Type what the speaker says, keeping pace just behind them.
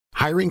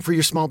Hiring for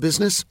your small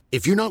business?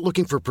 If you're not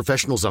looking for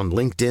professionals on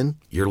LinkedIn,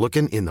 you're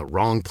looking in the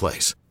wrong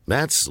place.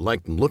 That's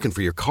like looking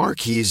for your car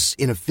keys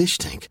in a fish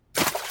tank.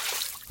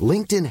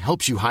 LinkedIn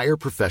helps you hire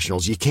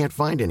professionals you can't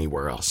find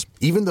anywhere else,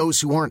 even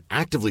those who aren't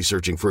actively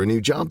searching for a new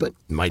job but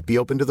might be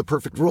open to the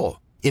perfect role.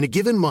 In a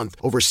given month,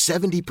 over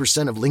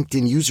 70% of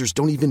LinkedIn users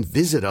don't even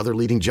visit other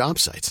leading job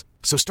sites.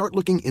 So start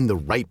looking in the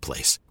right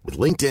place. With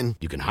LinkedIn,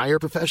 you can hire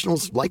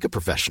professionals like a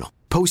professional.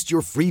 Post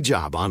your free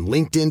job on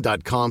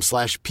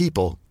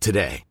linkedin.com/people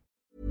today.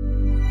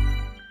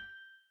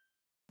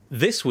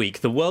 This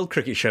week, the World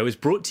Cricket Show is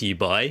brought to you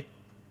by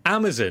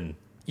Amazon.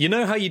 You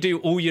know how you do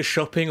all your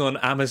shopping on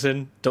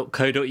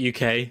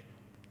amazon.co.uk?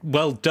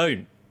 Well,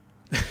 don't.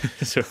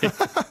 Sorry.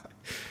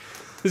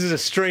 This is a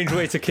strange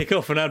way to kick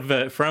off an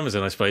advert for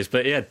Amazon, I suppose.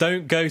 But yeah,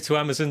 don't go to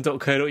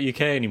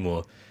amazon.co.uk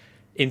anymore.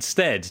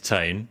 Instead,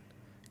 Tone,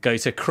 go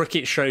to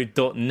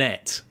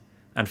cricketshow.net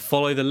and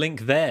follow the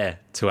link there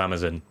to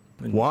Amazon.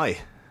 Why?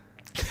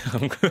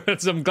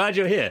 I'm glad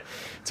you're here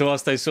to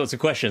ask those sorts of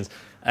questions.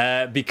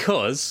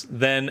 Because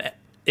then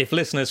if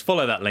listeners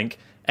follow that link,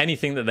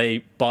 anything that they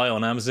buy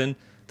on Amazon,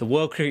 the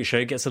World Cricket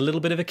Show gets a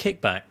little bit of a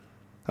kickback.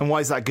 And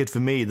why is that good for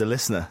me, the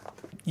listener?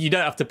 You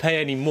don't have to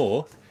pay any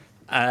more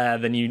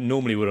than you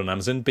normally would on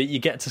Amazon, but you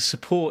get to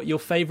support your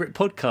favourite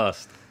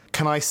podcast.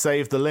 Can I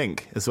save the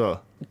link as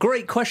well?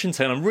 Great question,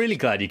 Tone. I'm really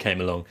glad you came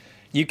along.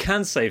 You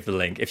can save the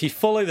link. If you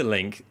follow the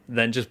link,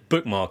 then just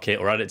bookmark it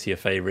or add it to your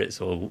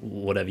favourites or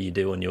whatever you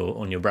do on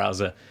your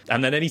browser.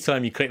 And then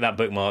anytime you click that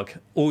bookmark,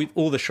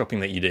 all the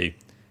shopping that you do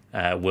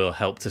will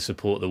help to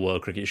support the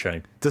World Cricket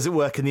Show. Does it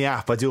work in the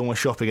app? I do all my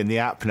shopping in the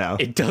app now.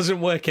 It doesn't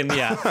work in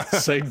the app,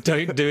 so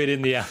don't do it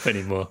in the app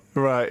anymore.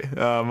 Right.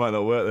 Might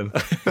not work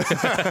then.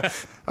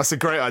 That's a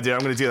great idea.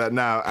 I'm going to do that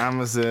now.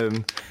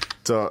 Amazon.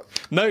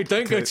 No,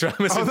 don't go to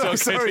Amazon.co.uk. Oh, no,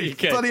 sorry.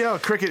 Bloody hell,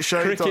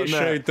 cricketshow.net.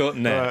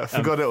 Cricketshow.net. I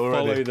forgot it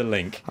already. Follow the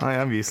link. I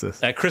am useless.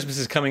 Christmas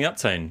is coming up,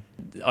 Tone.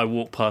 I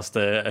walked past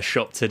a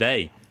shop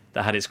today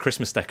that had its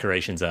Christmas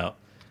decorations out.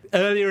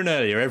 Earlier and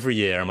earlier every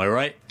year, am I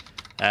right?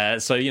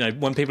 So,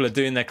 when people are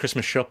doing their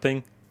Christmas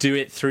shopping, do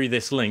it through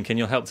this link and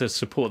you'll help to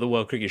support the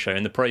World Cricket Show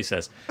in the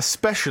process.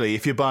 Especially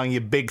if you're buying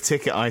your big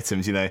ticket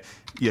items, you're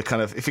if you're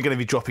going to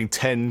be dropping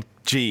 10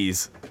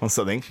 G's on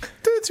something,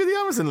 do it through the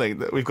Amazon link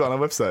that we've got on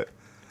our website.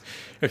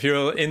 If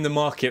you're in the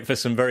market for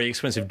some very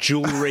expensive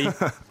jewellery...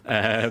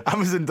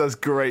 Amazon does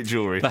great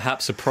jewellery.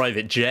 Perhaps a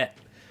private jet.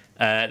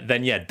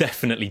 Then, yeah,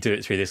 definitely do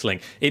it through this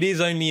link. It is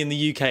only in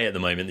the UK at the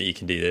moment that you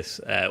can do this,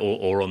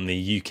 or on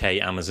the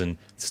UK Amazon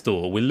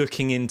store. We're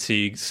looking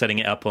into setting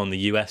it up on the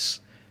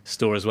US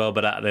store as well,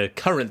 but at the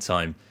current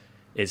time,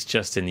 it's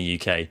just in the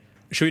UK.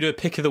 Should we do a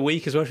pick of the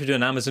week as well? Should we do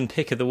an Amazon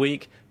pick of the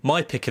week?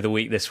 My pick of the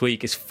week this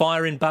week is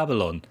Fire in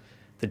Babylon,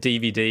 the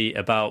DVD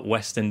about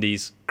West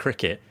Indies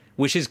cricket,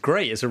 which is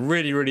great. It's a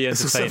really, really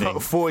entertaining It's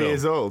about 4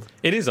 years old.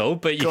 It is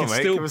old, but you can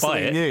still buy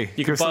it. New.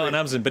 You can buy it on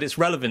Amazon, but it's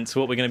relevant to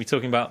what we're going to be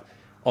talking about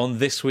on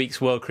this week's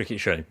World Cricket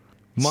Show.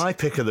 My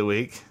pick of the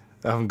week,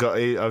 I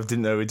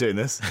didn't know we were doing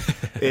this,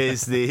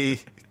 is the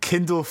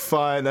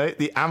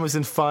the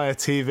Amazon Fire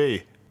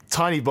TV.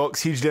 Tiny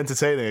box, hugely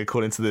entertaining,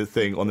 according to the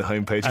thing on the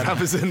homepage of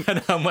Amazon. And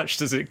how much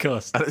does it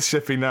cost? And it's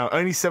shipping now.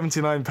 Only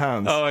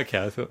 £79. Oh,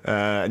 okay, I thought.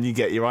 And you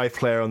get your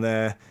iPlayer on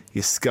there,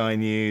 your Sky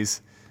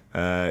News,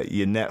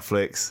 your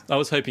Netflix. I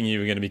was hoping you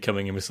were going to be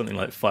coming in with something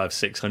like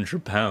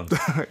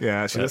 £500-600.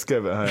 Yeah, actually, let's go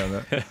a bit higher on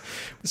that.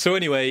 So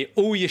anyway,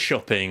 all your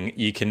shopping,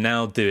 you can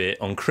now do it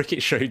on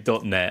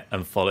cricketshow.net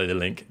and follow the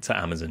link to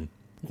Amazon.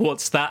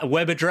 What's that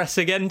web address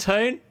again,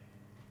 Tone?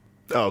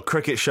 Oh,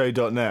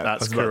 cricketshow.net.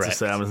 That's correct. correct. To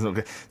say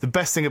Amazon. The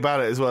best thing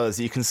about it as well is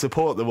that you can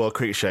support the World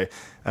Cricket Show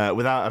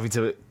without having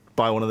to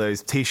buy one of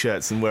those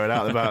T-shirts and wear it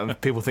out and about and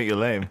people think you're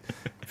lame.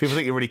 People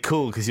think you're really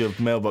cool because your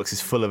mailbox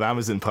is full of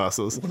Amazon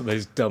parcels. One of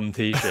those dumb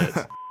T-shirts.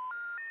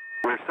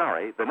 We're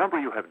sorry, the number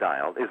you have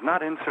dialed is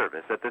not in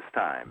service at this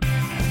time.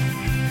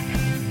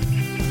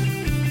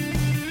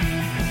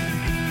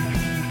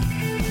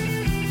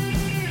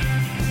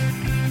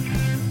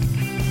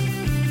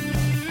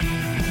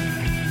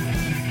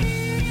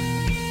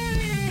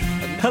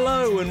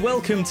 Hello and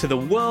welcome to the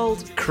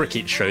World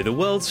Cricket Show, the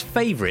world's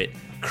favourite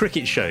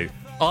cricket show.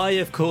 I,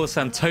 of course,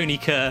 am Tony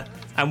Kerr,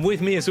 and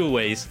with me, as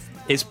always,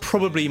 is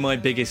probably my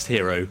biggest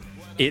hero.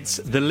 It's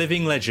the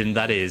living legend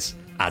that is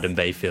Adam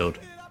Bayfield.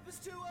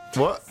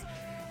 What?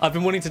 I've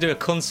been wanting to do a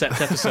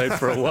concept episode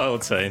for a while,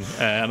 Tone,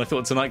 and I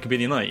thought tonight could be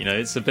the night.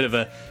 It's a bit of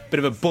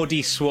a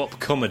body swap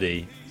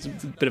comedy. It's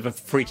a bit of a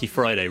Freaky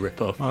Friday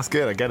rip-off. Oh, that's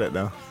good. I get it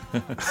now.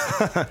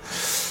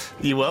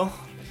 You well?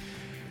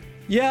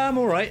 Yeah, I'm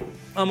all right.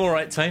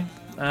 Tone.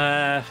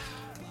 To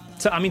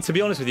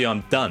be honest with you,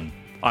 I'm done.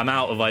 I'm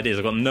out of ideas.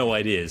 I've got no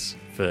ideas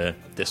for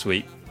this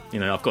week.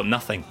 I've got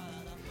nothing.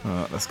 All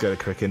right, let's go to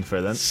Cricket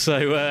Info then.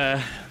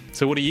 So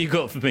what do you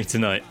got for me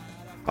tonight?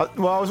 I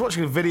was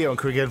watching a video on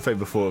Cricket Info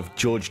before of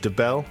George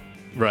DeBell.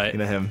 Right. You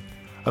know him.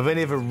 I've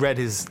only ever read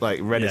his stuff.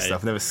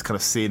 I've never kind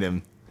of seen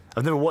him.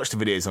 I've never watched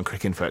the videos on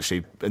Cricket Info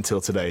actually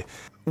until today.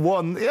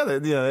 One, yeah,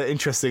 they're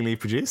interestingly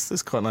produced.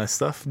 It's quite nice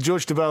stuff.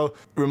 George Dobell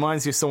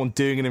reminds you of someone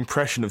doing an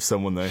impression of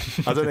someone, though.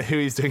 I don't know who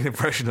he's doing an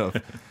impression of.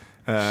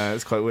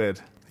 It's quite weird.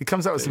 He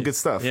comes out with some good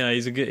stuff. Yeah,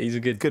 he's a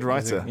good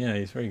writer.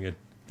 He's very good.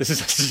 This is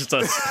just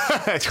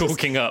us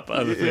talking up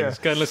other things. Yeah.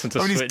 Go and listen to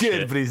I mean, Switch he's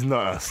good, It. but he's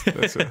not us.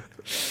 That's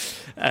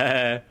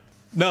right.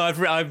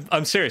 No,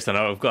 I'm serious. Then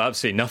I've got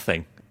absolutely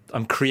nothing.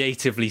 I'm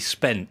creatively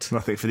spent.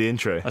 Nothing for the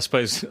intro. I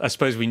suppose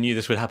we knew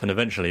this would happen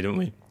eventually, didn't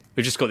we?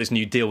 We've just got this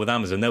new deal with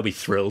Amazon. They'll be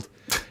thrilled.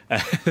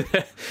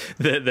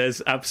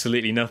 There's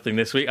absolutely nothing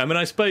this week. I mean,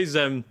 I suppose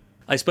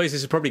this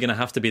is probably going to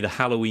have to be the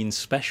Halloween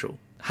special.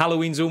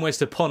 Halloween's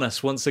almost upon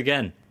us once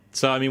again.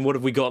 So, I mean, what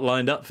have we got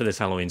lined up for this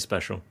Halloween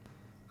special?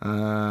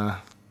 I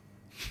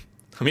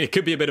mean, it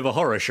could be a bit of a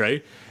horror show,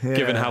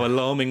 given how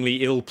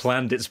alarmingly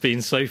ill-planned it's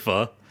been so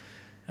far.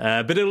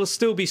 But it'll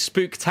still be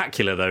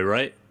spooktacular, though,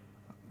 right?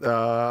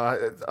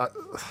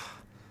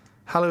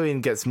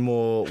 Halloween gets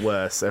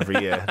worse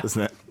every year,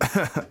 doesn't it?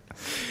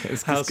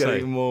 It's just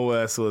getting more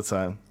worse all the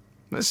time.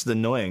 That's just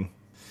annoying.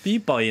 But you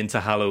buy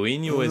into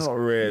Halloween. You always, not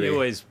really. You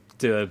always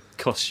do a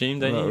costume,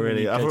 don't you? Not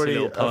really. You I've go to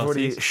little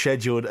already parties.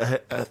 scheduled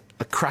a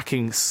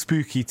cracking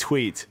spooky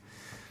tweet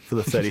for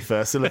the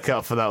 31st, so look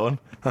out for that one.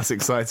 That's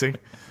exciting.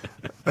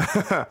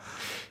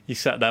 You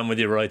sat down with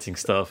your writing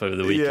staff over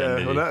the weekend, Yeah,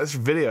 did well, you? that's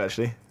video,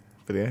 actually.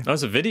 Video. That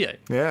was a video?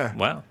 Yeah.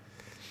 Wow.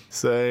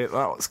 So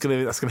that's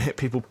gonna hit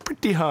people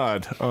pretty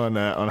hard on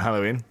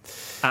Halloween.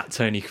 At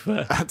Tony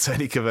Kver. At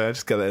Tony Kver,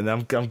 just get that in.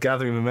 I'm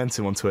gathering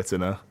momentum on Twitter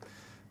now.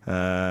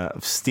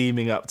 I'm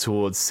steaming up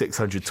towards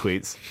 600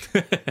 tweets.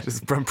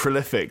 Just I'm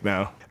prolific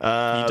now.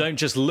 You don't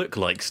just look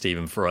like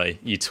Stephen Fry,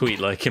 you tweet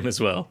like him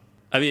as well.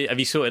 Have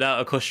you sorted out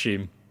a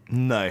costume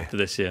No, for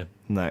this year?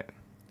 no.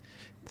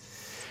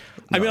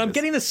 I mean, I'm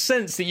getting the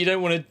sense that you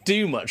don't want to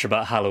do much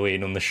about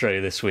Halloween on the show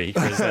this week.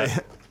 Or is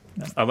that,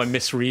 am I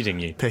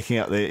misreading you? Picking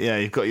up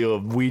you've got your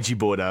Ouija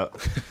board out.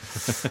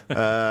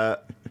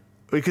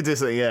 We could do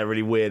something,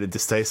 really weird and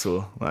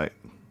distasteful, like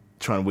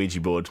try and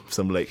Ouija board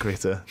some late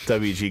cricketer,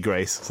 W.G.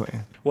 Grace. Or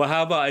something. Well,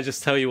 how about I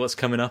just tell you what's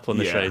coming up on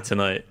the show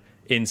tonight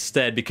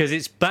instead, because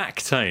it's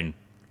back, Tone.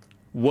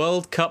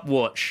 World Cup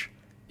Watch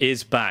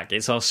is back.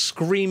 It's our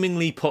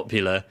screamingly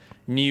popular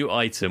new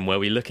item where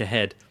we look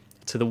ahead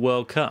to the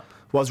World Cup.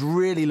 Well, I was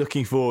really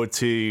looking forward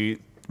to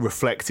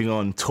reflecting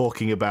on,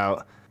 talking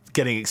about,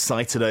 getting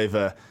excited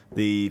over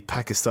the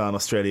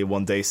Pakistan-Australia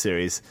one-day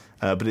series,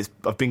 but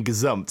I've been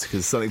gazumped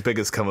because something big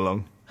has come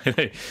along.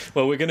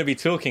 Well, we're going to be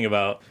talking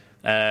about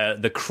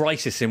the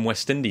crisis in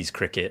West Indies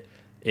cricket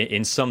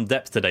in some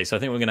depth today, so I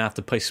think we're going to have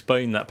to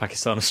postpone that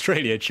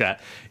Pakistan-Australia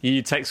chat.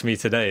 You texted me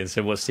today and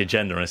said, what's the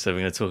agenda? And I said, we're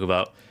going to talk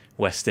about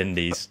West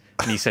Indies.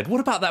 And you said, what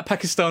about that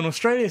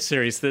Pakistan-Australia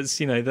series that's,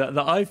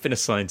 that I've been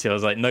assigned to? I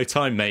was like, no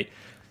time, mate.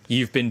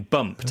 You've been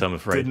bumped, I'm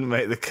afraid. Didn't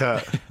make the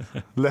cut.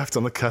 Left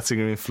on the cutting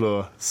room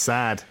floor.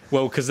 Sad.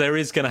 Well, because there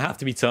is going to have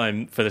to be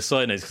time for the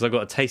side notes, because I've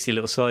got a tasty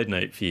little side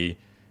note for you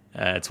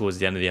towards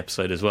the end of the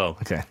episode as well.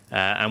 Okay.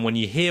 And when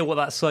you hear what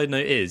that side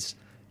note is,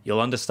 you'll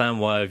understand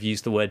why I've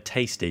used the word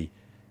tasty.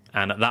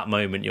 And at that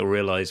moment, you'll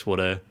realise what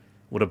a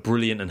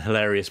brilliant and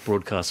hilarious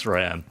broadcaster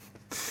I am.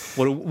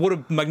 What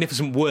a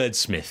magnificent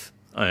wordsmith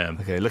I am.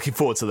 Okay, looking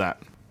forward to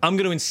that. I'm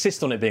going to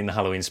insist on it being the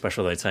Halloween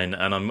special, though, Tane,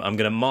 and I'm going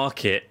to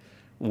mark it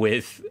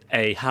with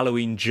a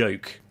Halloween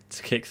joke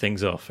to kick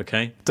things off,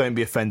 okay? Don't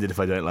be offended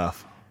if I don't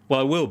laugh. Well,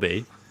 I will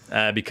be,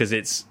 because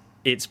it's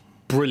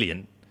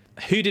brilliant.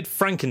 Who did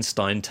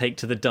Frankenstein take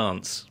to the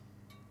dance?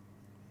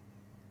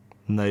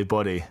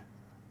 Nobody.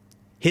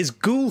 His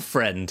ghoul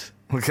friend.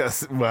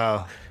 Because,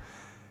 well,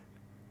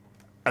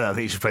 I don't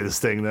think you should play the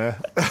sting there.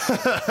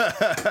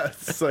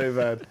 So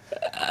bad.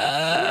 Where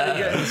are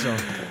you getting this from?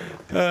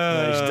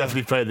 No, you should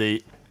definitely play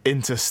the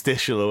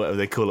interstitial or whatever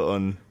they call it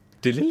on.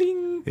 Diddling.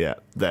 Yeah,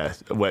 there.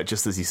 Where,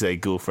 just as you say,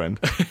 ghoul friend.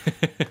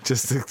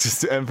 just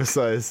to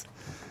emphasise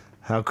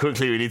how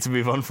quickly we need to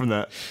move on from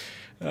that.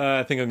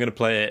 I think I'm going to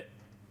play it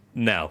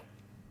now.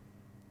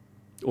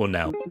 Or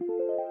now.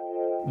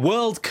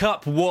 World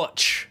Cup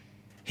Watch.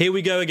 Here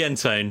we go again,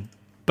 Tone.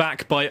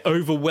 Back by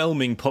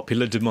overwhelming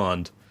popular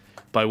demand.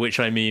 By which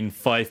I mean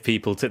 5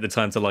 people took the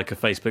time to like a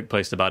Facebook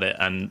post about it,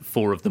 and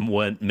 4 of them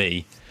weren't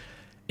me.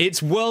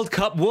 It's World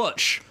Cup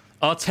Watch,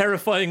 our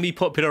terrifyingly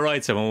popular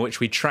item on which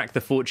we track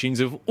the fortunes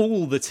of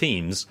all the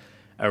teams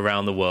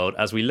around the world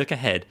as we look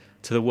ahead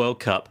to the World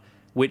Cup,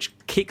 which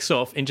kicks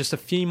off in just a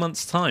few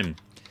months' time.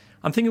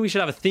 I'm thinking we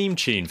should have a theme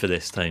tune for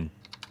this, Tone.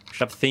 We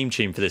should have a theme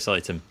tune for this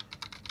item.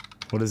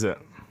 What is it?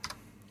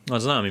 I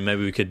don't know. I mean,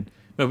 maybe we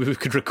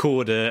could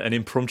record an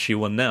impromptu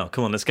one now.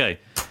 Come on, let's go.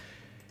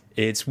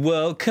 It's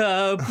World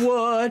Cup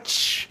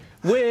Watch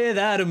with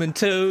Adam and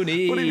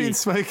Tony. What do you mean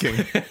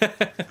smoking?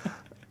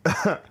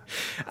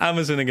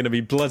 Amazon are going to be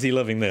bloody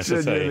loving this.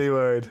 Genuinely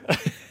worried.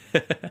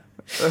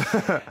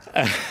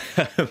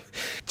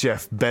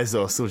 Jeff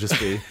Bezos will just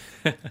be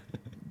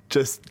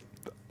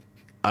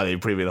I mean,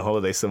 probably on a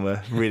holiday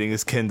somewhere, reading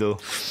his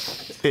Kindle,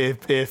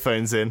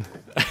 earphones in,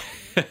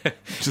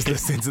 just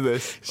listening to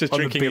this. Just on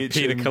drinking the a beach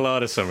pina in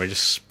colada somewhere,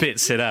 just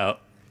spits it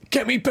out.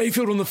 Get me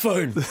Bayfield on the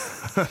phone.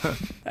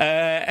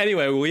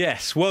 Anyway, well,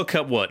 yes, World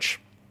Cup watch.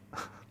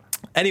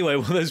 Anyway,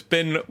 well, there's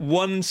been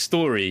one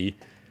story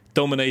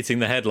dominating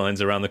the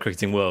headlines around the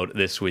cricketing world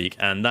this week,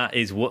 and that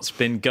is what's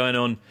been going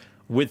on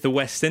with the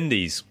West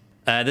Indies.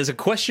 There's a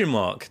question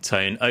mark,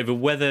 Tone, over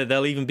whether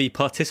they'll even be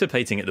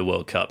participating at the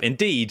World Cup.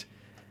 Indeed,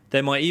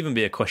 there might even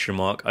be a question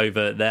mark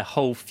over their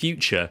whole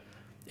future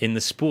in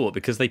the sport,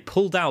 because they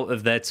pulled out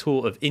of their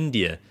tour of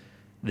India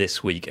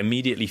this week,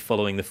 immediately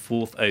following the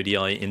 4th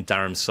ODI in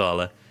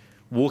Dharamsala,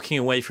 walking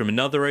away from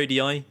another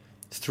ODI,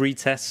 3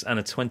 tests and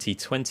a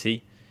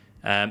 2020.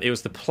 It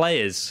was the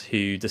players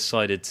who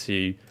decided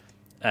to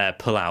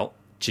pull out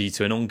due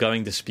to an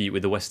ongoing dispute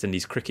with the West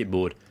Indies Cricket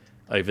Board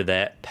over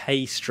their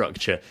pay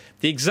structure.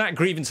 The exact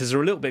grievances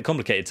are a little bit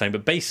complicated, Tone,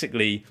 but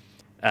basically,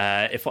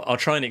 if I'll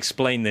try and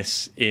explain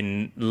this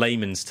in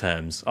layman's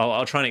terms,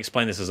 I'll try and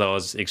explain this as I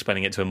was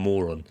explaining it to a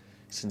moron,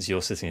 since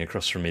you're sitting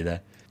across from me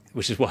there,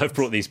 which is why I've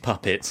brought these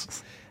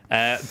puppets.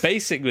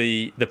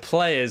 Basically, the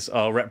players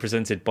are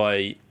represented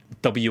by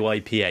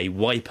WIPA,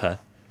 Wiper,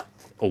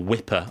 or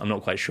Whipper, I'm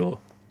not quite sure.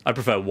 I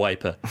prefer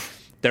Wiper.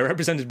 They're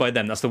represented by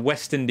them. That's the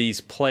West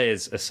Indies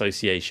Players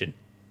Association.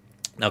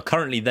 Now,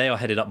 currently, they are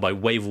headed up by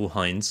Wavell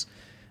Hines,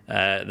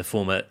 the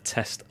former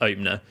Test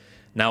opener.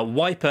 Now,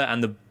 Wiper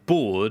and the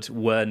board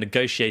were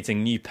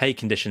negotiating new pay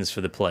conditions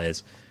for the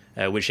players,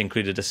 which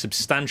included a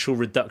substantial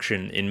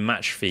reduction in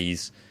match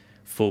fees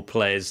for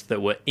players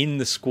that were in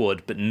the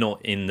squad but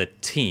not in the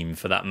team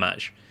for that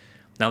match.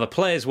 Now, the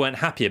players weren't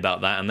happy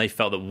about that, and they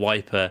felt that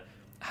Wiper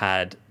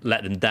had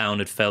let them down,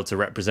 had failed to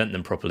represent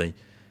them properly.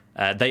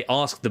 They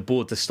asked the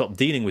board to stop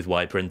dealing with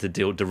Wiper and to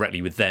deal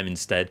directly with them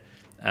instead,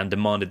 and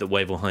demanded that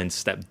Wavell Hines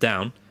step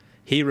down.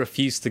 He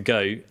refused to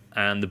go,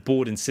 and the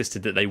board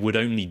insisted that they would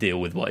only deal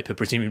with Wiper,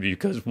 presumably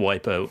because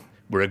Wiper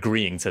were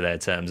agreeing to their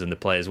terms and the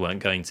players weren't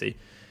going to.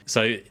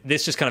 So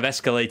this just kind of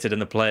escalated,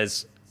 and the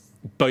players,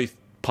 both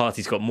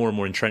parties got more and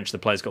more entrenched, the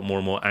players got more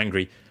and more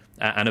angry,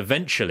 and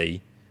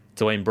eventually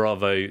Dwayne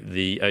Bravo,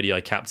 the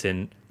ODI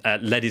captain,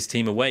 led his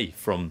team away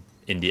from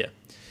India.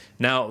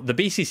 Now, the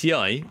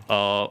BCCI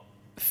are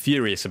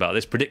furious about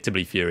this,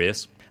 predictably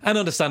furious, and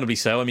understandably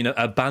so. I mean,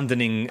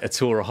 abandoning a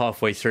tour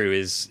halfway through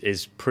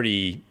is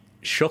pretty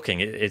shocking.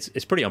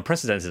 It's pretty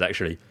unprecedented,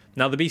 actually.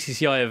 Now, the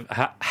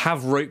BCCI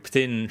have roped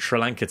in Sri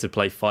Lanka to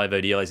play 5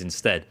 ODIs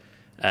instead,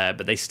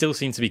 but they still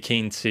seem to be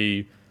keen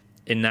to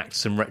enact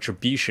some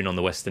retribution on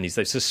the West Indies.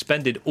 They've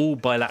suspended all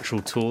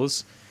bilateral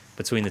tours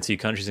between the two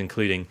countries,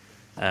 including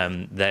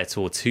their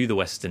tour to the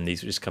West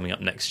Indies, which is coming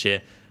up next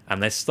year,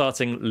 and they're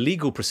starting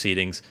legal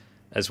proceedings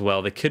as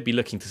well. They could be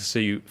looking to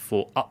sue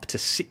for up to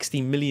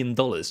 $60 million,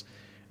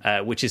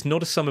 which is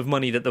not a sum of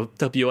money that the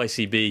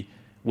WICB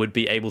would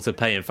be able to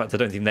pay. In fact, I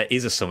don't think there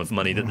is a sum of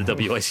money that the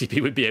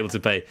WICB would be able to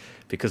pay,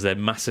 because they're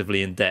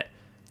massively in debt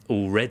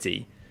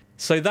already.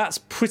 So that's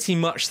pretty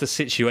much the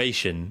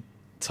situation,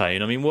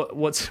 Tone. I mean,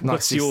 what's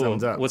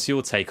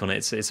your take on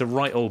it? It's a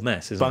right old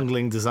mess, isn't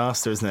Bungling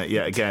disaster, isn't it?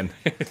 Yeah, again.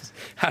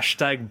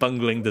 Hashtag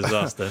bungling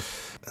disaster.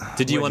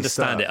 Did you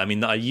understand it? I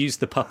mean, I used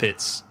the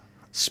puppets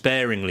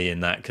sparingly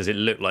in that because it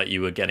looked like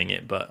you were getting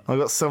it, but I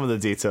got some of the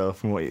detail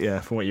from what you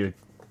were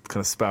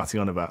kind of spouting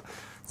on about.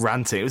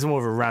 Ranting. It was more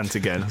of a rant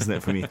again, wasn't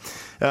it, for me?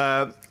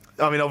 I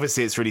mean,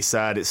 obviously, it's really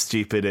sad. It's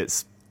stupid.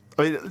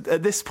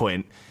 At this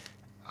point,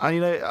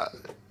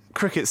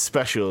 cricket's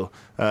special,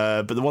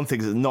 but the one thing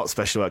that's not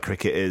special about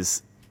cricket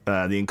is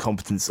the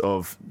incompetence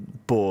of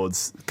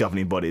boards,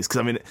 governing bodies. Because,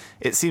 I mean,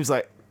 it seems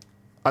like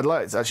I'd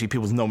like actually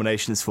people's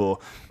nominations for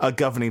a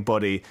governing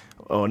body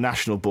or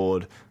national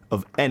board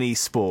of any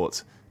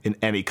sport in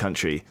any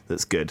country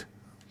that's good.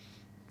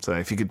 So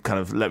if you could kind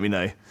of let me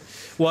know.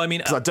 Well, I mean,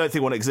 because I don't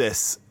think one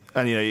exists.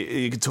 And,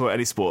 you could talk about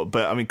any sport,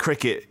 but, I mean,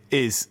 cricket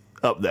is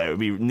up there. It would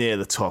be near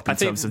the top in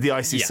terms of the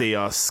ICC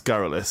are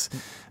scurrilous.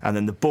 And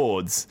then the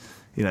boards,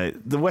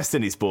 the West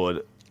Indies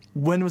board,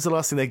 when was the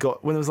last time they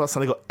got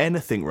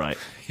anything right?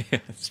 Yeah,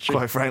 it's true.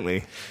 Quite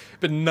frankly.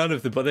 But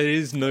there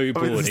is no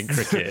board in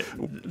cricket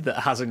that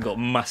hasn't got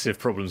massive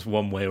problems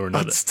one way or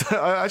another.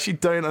 I actually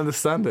don't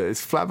understand it.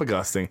 It's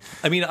flabbergasting.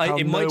 I mean,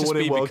 it might just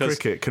be world because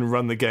cricket can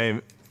run the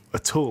game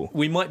at all.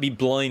 We might be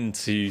blind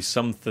to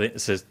some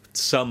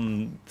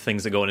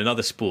things that go on in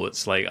other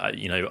sports. Like,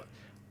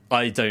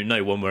 I don't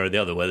know one way or the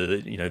other whether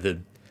the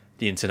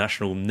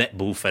International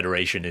Netball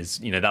Federation is,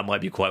 that might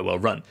be quite well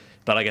run.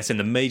 But I guess in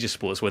the major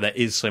sports where there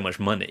is so much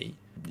money,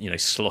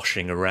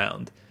 sloshing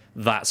around,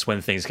 that's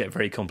when things get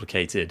very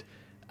complicated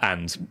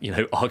and,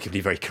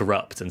 arguably very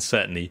corrupt, and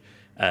certainly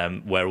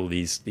where all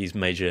these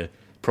major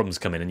problems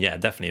come in. And yeah,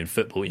 definitely in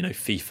football,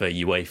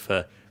 FIFA,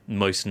 UEFA,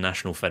 most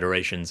national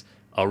federations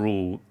are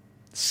all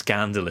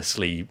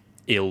scandalously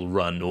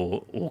ill-run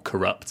or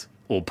corrupt,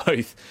 or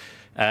both.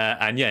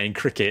 And yeah, in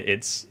cricket,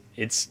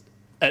 it's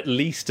at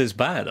least as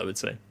bad, I would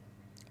say.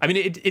 I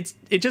mean,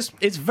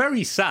 it's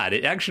very sad.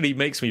 It actually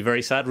makes me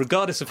very sad,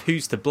 regardless of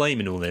who's to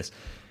blame in all this.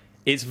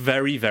 It's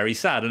very, very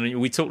sad.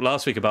 And we talked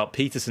last week about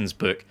Peterson's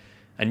book,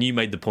 and you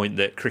made the point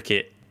that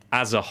cricket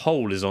as a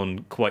whole is on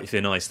quite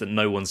thin ice, that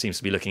no one seems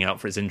to be looking out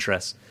for its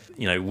interests,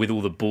 with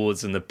all the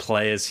boards, and the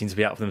players seem to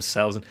be out for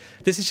themselves. And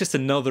this is just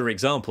another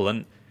example.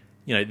 And,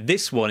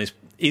 this one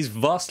is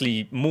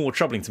vastly more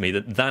troubling to me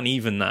than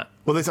even that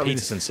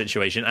Peterson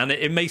situation. And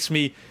it makes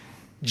me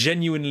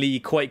genuinely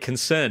quite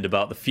concerned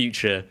about the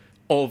future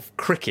of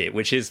cricket,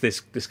 which is this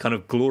kind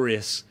of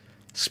glorious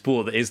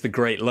sport that is the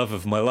great love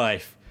of my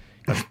life.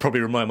 I should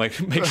probably make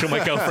sure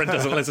my girlfriend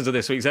doesn't listen to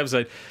this week's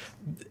episode.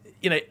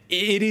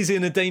 It is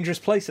in a dangerous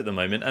place at the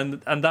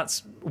moment, and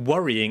that's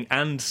worrying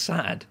and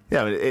sad.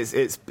 Yeah, I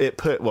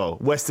mean,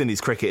 West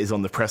Indies cricket is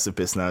on the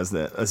precipice now, isn't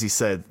it? As you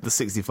said, the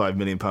 £65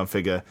 million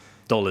figure.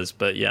 Dollars,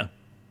 but yeah.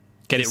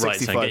 Get it right,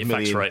 Sam, get your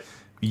facts right.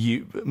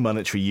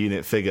 Monetary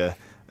unit figure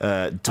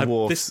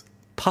dwarfs... This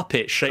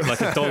puppet shaped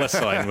like a dollar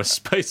sign was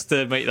supposed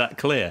to make that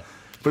clear.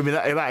 But I mean,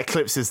 that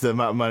eclipses the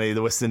amount of money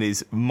the West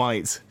Indies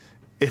might,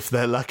 if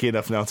they're lucky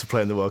enough now to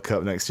play in the World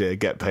Cup next year,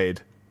 get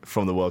paid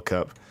from the World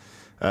Cup.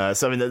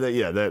 So I mean,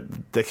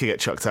 they could get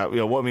chucked out.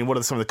 What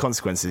are some of the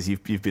consequences?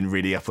 You've been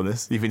reading up on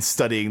this. You've been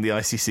studying the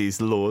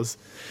ICC's laws.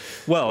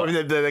 Well, I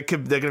mean, they're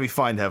going to be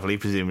fined heavily,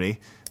 presumably.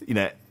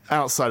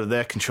 Outside of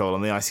their control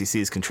and the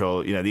ICC's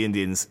control, the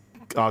Indians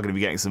are going to be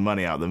getting some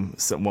money out of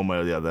them, one way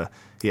or the other.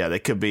 Yeah, they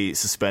could be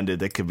suspended.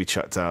 They could be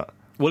chucked out.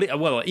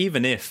 Well,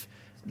 even if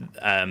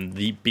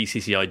the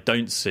BCCI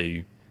don't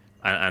sue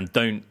and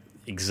don't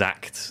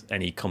exact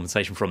any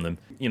compensation from them,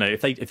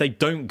 if they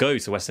don't go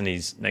to West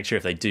Indies next year,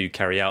 if they do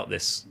carry out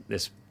this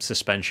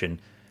suspension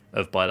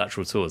of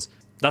bilateral tours,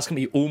 that's going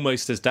to be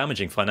almost as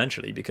damaging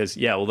financially, because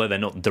although they're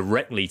not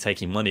directly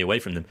taking money away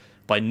from them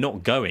by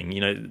not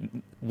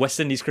going, West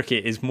Indies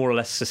cricket is more or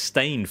less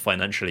sustained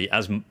financially,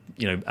 as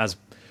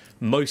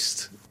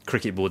most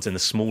cricket boards in the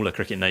smaller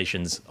cricket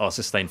nations are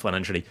sustained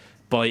financially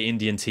by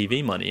Indian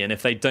TV money. And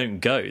if they don't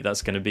go,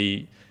 that's going to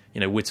be,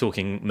 we're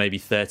talking maybe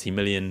 $30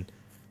 million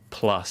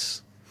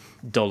plus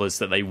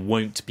that they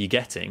won't be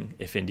getting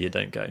if India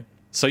don't go.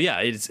 So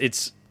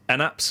it's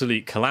an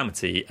absolute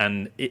calamity,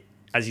 and it,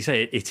 as you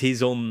say, it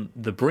is on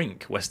the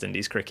brink, West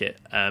Indies cricket,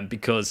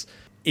 because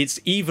it's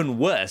even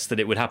worse that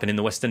it would happen in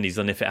the West Indies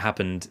than if it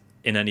happened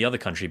in any other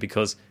country,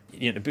 because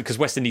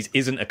West Indies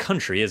isn't a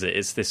country, is it?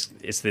 It's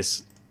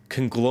this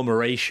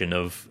conglomeration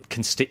of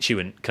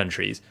constituent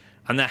countries,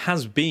 and there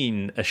has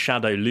been a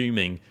shadow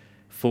looming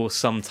for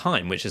some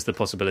time, which is the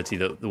possibility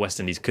that the West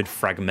Indies could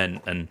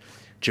fragment, and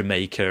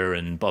Jamaica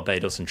and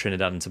Barbados and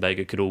Trinidad and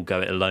Tobago could all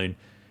go it alone,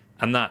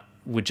 and that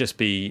would just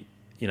be,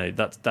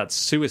 that's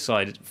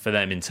suicide for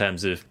them in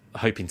terms of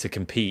hoping to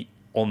compete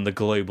on the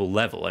global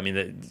level. I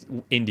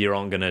mean, India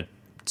aren't going to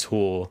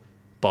tour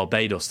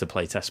Barbados to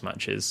play test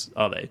matches,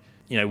 are they?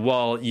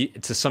 While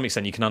to some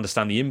extent you can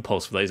understand the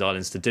impulse for those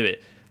islands to do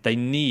it, they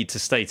need to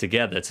stay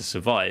together to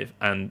survive,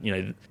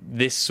 and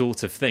this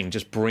sort of thing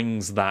just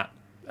brings that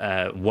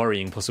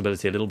worrying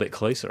possibility a little bit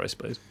closer, I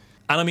suppose.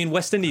 And I mean,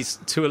 West Indies,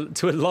 to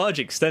a large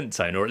extent,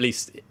 Tone, or at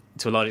least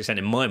to a large extent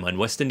in my mind,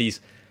 West Indies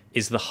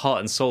is the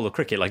heart and soul of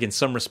cricket. Like, in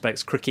some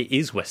respects, cricket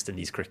is West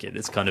Indies cricket.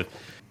 It's kind of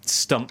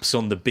stumps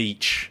on the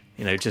beach,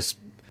 just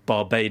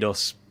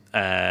Barbados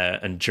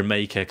and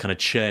Jamaica kind of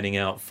churning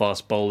out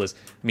fast bowlers.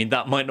 I mean,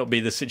 that might not be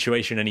the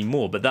situation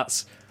anymore, but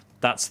that's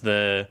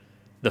the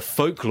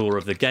folklore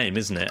of the game,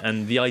 isn't it?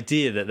 And the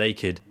idea that they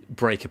could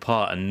break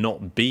apart and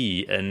not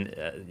be in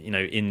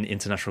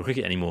international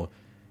cricket anymore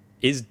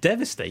is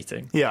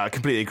devastating. Yeah, I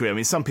completely agree. I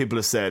mean, some people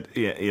have said,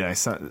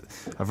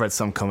 I've read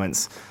some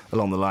comments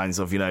along the lines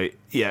of, it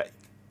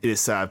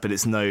is sad, but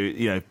it's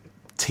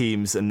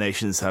teams and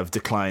nations have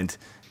declined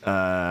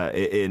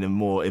in a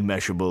more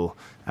immeasurable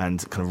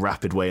and kind of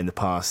rapid way in the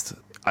past.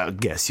 I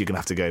guess you're going to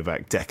have to go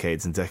back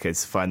decades and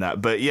decades to find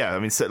that. But yeah, I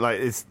mean,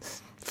 it's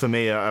for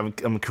me, I'm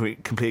in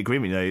complete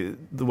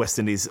agreement. The West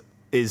Indies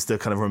is the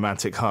kind of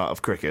romantic heart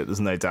of cricket.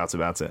 There's no doubt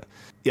about it.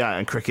 Yeah,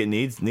 and cricket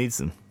needs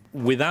them.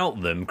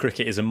 Without them,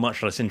 cricket is a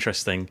much less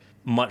interesting,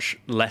 much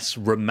less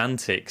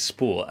romantic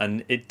sport,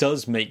 and it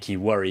does make you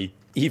worry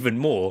even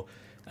more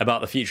about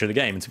the future of the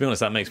game. And to be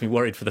honest, that makes me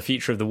worried for the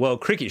future of the World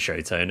Cricket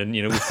Show, Tone. And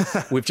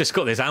we've just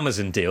got this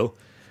Amazon deal.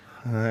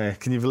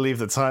 Can you believe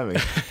the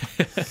timing?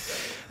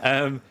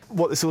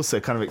 What this also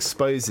kind of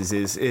exposes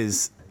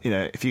is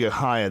if you go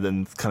higher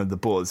than kind of the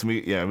boards,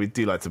 we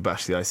do like to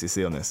bash the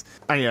ICC on this,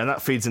 and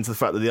that feeds into the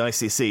fact that the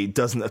ICC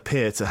doesn't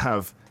appear to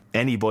have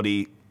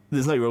anybody.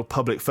 There's no real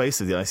public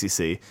face of the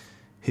ICC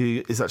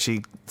who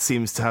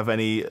seems to have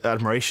any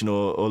admiration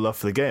or love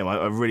for the game.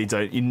 I really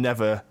don't. You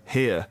never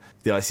hear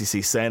the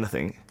ICC say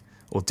anything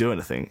or do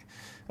anything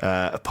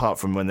apart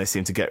from when they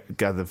seem to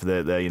gather for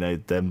their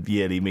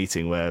yearly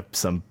meeting where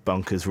some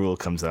bonkers rule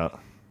comes out.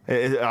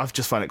 I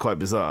just find it quite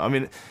bizarre. I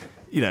mean,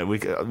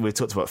 we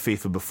talked about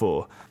FIFA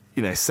before.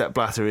 Sepp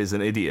Blatter is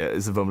an idiot,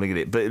 is a bumbling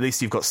idiot, but at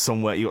least you've got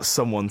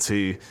someone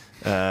to,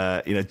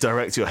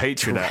 direct your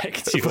hatred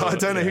at. But I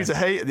don't know who to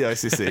hate at the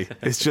ICC.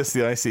 It's just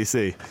the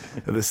ICC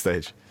at this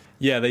stage.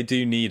 Yeah, they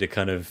do need a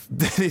kind of...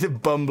 They need a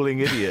bumbling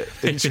idiot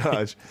in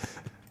charge.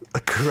 A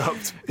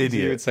corrupt You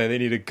idiot. would say they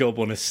need a gob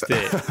on a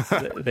stick.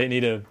 they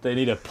need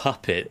a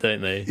puppet,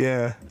 don't they?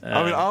 Yeah.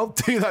 I mean, I'll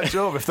do that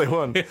job if they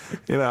want.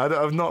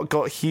 I've not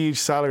got huge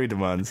salary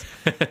demands.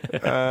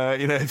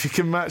 If you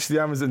can match the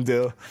Amazon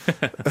deal,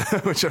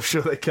 which I'm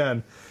sure they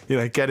can,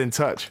 get in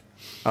touch.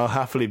 I'll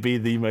happily be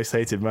the most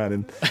hated man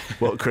in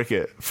world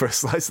cricket for a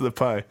slice of the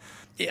pie.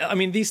 Yeah, I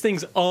mean, these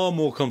things are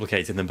more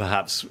complicated than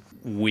perhaps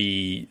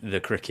we,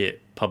 the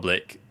cricket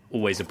public,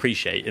 always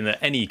appreciate, in that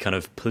any kind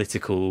of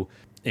political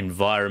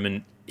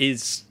environment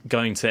is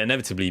going to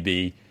inevitably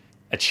be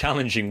a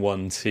challenging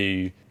one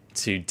to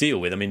deal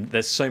with. I mean,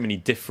 there's so many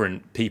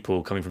different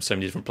people coming from so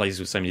many different places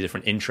with so many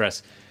different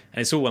interests,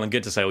 and it's all well and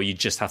good to say, well, you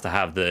just have to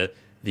have the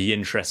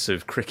interests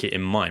of cricket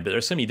in mind, but there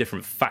are so many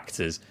different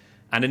factors,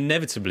 and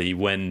inevitably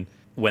when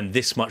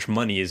this much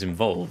money is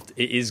involved,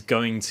 it is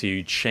going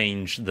to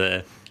change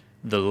the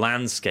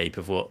landscape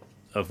of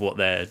what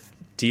they're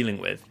dealing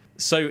with.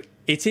 So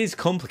it is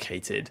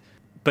complicated,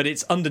 but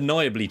it's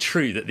undeniably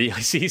true that the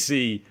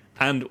ICC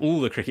and all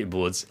the cricket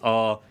boards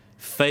are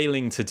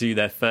failing to do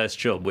their first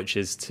job, which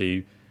is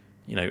to,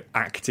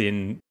 act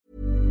in.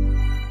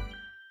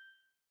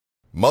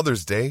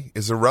 Mother's Day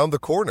is around the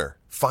corner.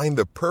 Find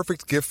the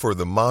perfect gift for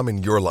the mom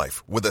in your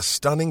life with a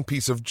stunning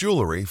piece of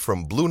jewelry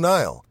from Blue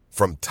Nile.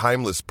 From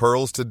timeless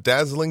pearls to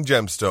dazzling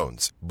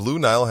gemstones, Blue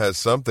Nile has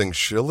something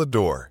she'll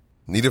adore.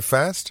 Need it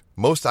fast?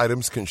 Most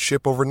items can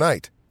ship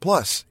overnight.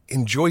 Plus,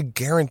 enjoy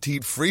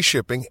guaranteed free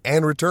shipping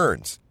and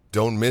returns.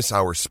 Don't miss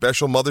our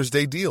special Mother's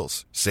Day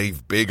deals.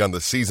 Save big on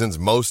the season's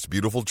most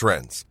beautiful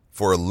trends.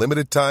 For a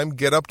limited time,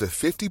 get up to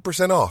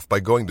 50% off by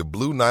going to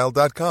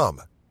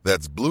BlueNile.com.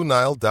 That's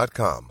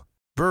BlueNile.com.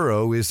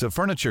 Burrow is a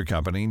furniture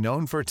company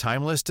known for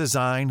timeless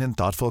design and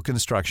thoughtful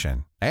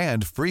construction,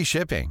 and free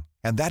shipping,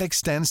 and that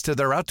extends to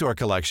their outdoor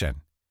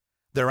collection.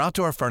 Their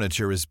outdoor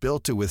furniture is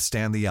built to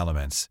withstand the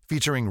elements,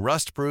 featuring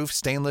rust-proof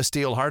stainless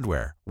steel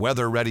hardware,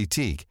 weather-ready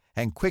teak,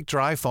 and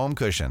quick-dry foam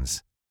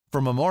cushions.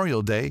 For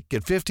Memorial Day,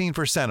 get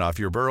 15% off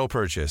your Burrow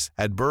purchase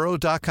at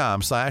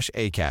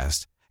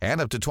burrow.com/ACAST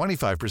and up to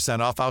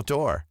 25% off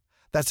outdoor.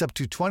 That's up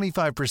to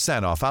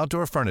 25% off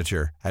outdoor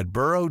furniture at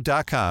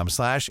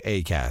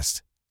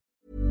burrow.com/ACAST.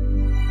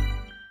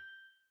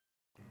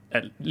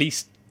 At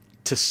least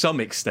to some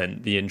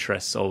extent, the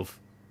interests of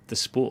the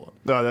sport.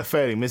 No, they're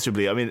failing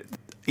miserably. I mean,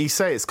 you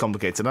say it's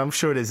complicated, and I'm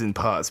sure it is in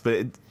parts,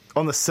 but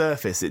on the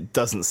surface, it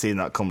doesn't seem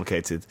that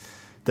complicated.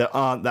 There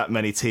aren't that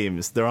many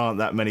teams. There aren't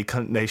that many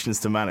nations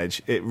to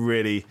manage.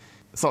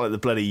 It's not like the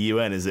bloody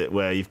UN, is it,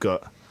 where you've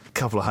got a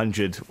couple of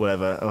hundred,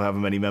 whatever, or however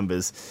many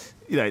members.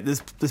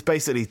 There's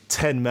basically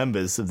 10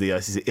 members of the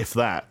ICC, if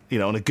that.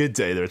 On a good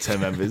day, there are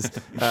 10 members.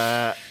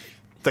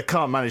 They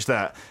can't manage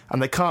that,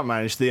 and they can't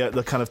manage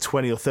the kind of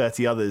 20 or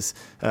 30 others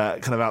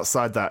kind of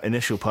outside that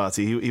initial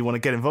party who want to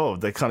get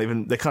involved. They can't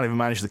even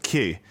manage the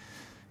queue.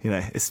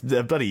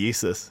 They're bloody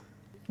useless.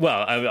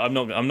 Well, I'm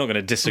not going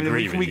to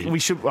disagree with you. We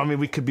should. I mean,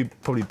 we could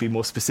probably be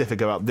more specific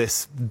about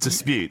this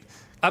dispute.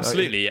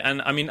 Absolutely,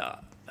 and I mean,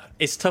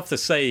 it's tough to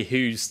say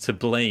who's to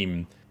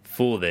blame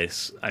for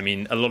this. I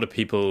mean, a lot of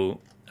people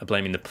are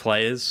blaming the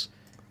players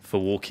for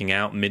walking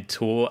out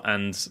mid-tour,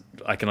 and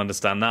I can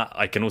understand that.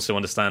 I can also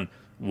understand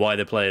why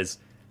the players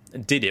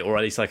did it, or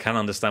at least I can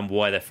understand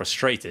why they're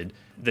frustrated.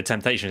 The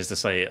temptation is to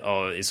say,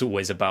 oh, it's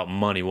always about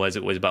money. Why is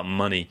it always about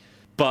money?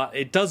 But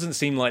it doesn't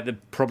seem like the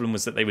problem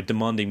was that they were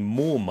demanding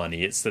more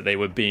money. It's that they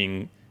were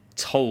being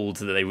told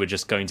that they were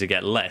just going to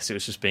get less. It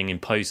was just being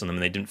imposed on them,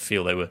 and they didn't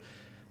feel that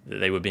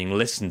they were being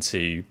listened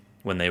to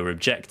when they were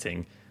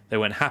objecting. They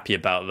weren't happy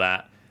about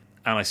that.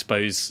 And I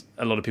suppose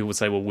a lot of people would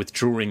say, well,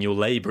 withdrawing your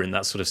labour in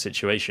that sort of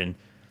situation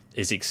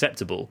is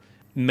acceptable.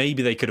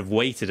 Maybe they could have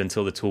waited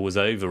until the tour was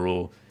over,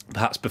 or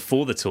perhaps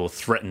before the tour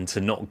threatened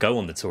to not go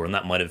on the tour, and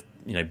that might have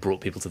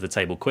brought people to the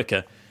table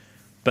quicker.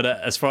 But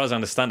as far as I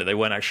understand it, they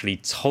weren't actually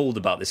told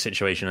about this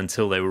situation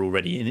until they were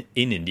already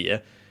in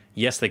India.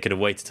 Yes, they could have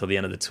waited till the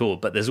end of the tour,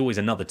 but there's always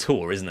another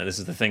tour, isn't there? This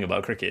is the thing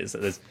about cricket, is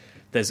that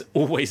there's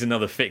always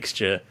another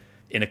fixture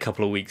in a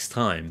couple of weeks'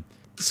 time.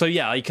 So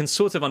yeah, I can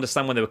sort of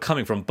understand where they were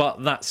coming from.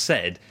 But that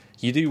said,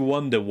 you do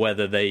wonder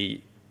whether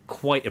they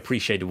quite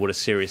appreciated what a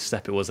serious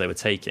step it was they were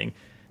taking.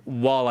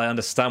 While I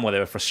understand why they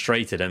were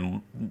frustrated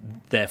and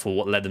therefore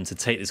what led them to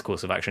take this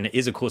course of action, it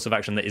is a course of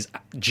action that is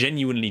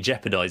genuinely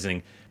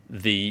jeopardising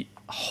the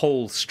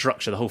whole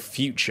structure, the whole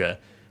future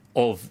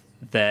of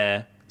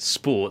their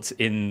sport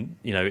in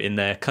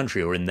their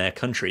country or in their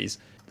countries.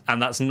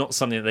 And that's not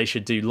something that they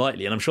should do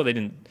lightly. And I'm sure they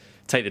didn't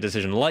take the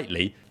decision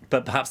lightly,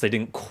 but perhaps they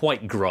didn't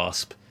quite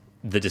grasp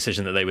the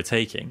decision that they were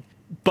taking.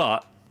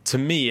 But to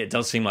me, it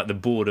does seem like the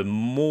board are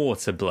more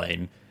to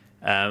blame.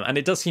 And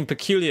it does seem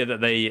peculiar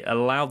that they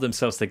allowed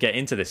themselves to get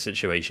into this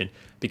situation,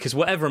 because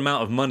whatever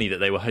amount of money that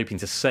they were hoping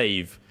to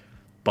save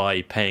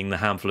by paying the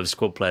handful of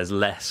squad players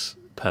less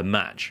per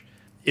match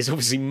is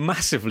obviously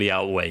massively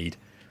outweighed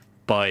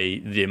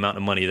by the amount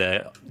of money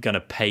they're going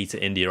to pay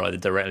to India, either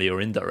directly or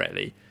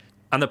indirectly.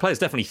 And the players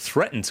definitely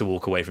threatened to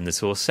walk away from the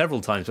tour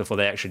several times before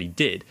they actually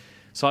did.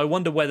 So I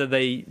wonder whether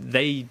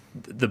the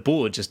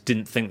board just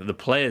didn't think that the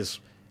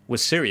players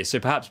was serious. So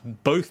perhaps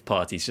both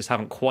parties just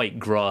haven't quite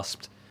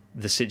grasped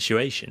the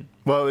situation.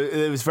 Well,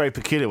 it was very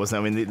peculiar,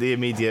 wasn't it? I mean, the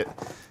immediate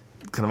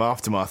kind of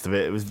aftermath of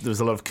it, there was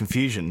a lot of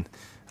confusion.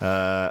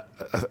 I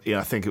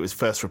think it was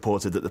first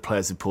reported that the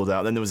players had pulled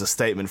out. Then there was a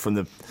statement from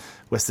the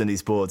West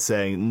Indies board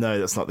saying, no,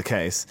 that's not the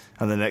case.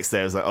 And the next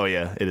day it was like, oh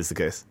yeah, it is the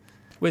case.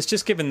 Well, it's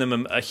just given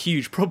them a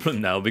huge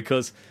problem now,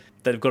 because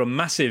they've got a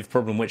massive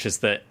problem, which is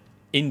that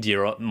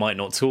India might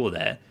not tour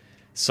there.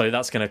 So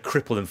that's going to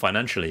cripple them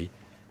financially.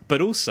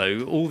 But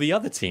also, all the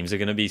other teams are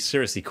going to be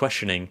seriously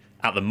questioning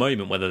at the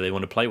moment whether they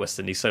want to play West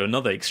Indies. So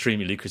another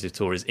extremely lucrative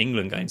tour is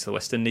England going to the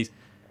West Indies.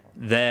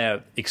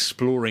 They're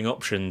exploring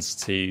options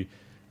to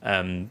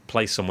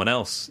play someone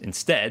else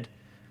instead.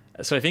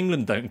 So if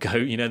England don't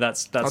go,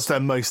 that's their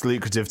most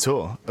lucrative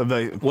tour.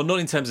 Well, not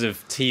in terms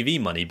of TV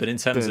money, but in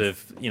terms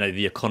of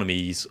the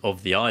economies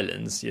of the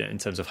islands. In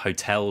terms of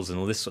hotels and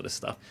all this sort of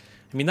stuff.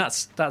 I mean,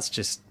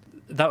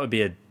 that would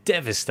be a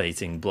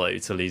devastating blow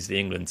to lose the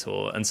England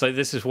tour. And so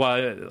this is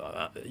why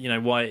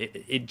why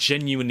it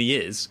genuinely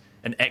is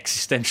an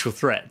existential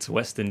threat to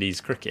West Indies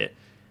cricket,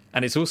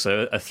 and it's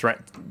also a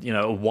threat,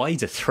 a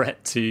wider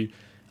threat to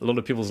a lot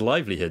of people's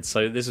livelihoods.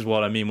 So this is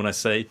what I mean when I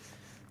say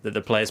that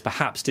the players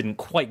perhaps didn't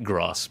quite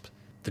grasp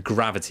the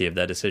gravity of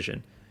their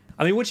decision.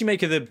 I mean, what do you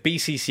make of the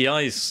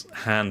BCCI's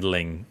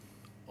handling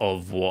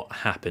of what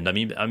happened? I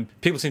mean,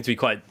 people seem to be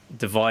quite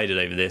divided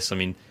over this. I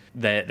mean,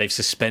 they've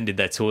suspended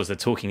their tours. They're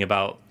talking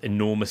about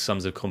enormous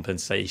sums of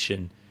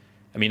compensation.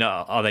 I mean,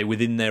 are they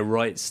within their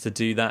rights to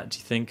do that, do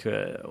you think?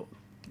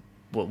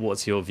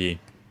 What's your view?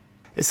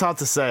 It's hard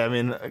to say. I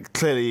mean,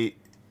 clearly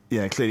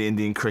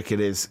Indian cricket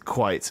is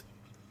quite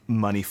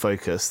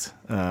money-focused,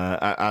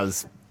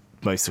 as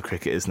most of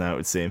cricket is now, it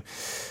would seem.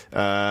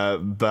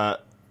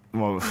 But,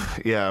 well,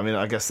 yeah, I mean,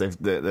 I guess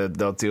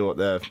they'll do what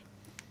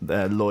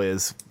their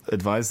lawyers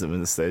advise them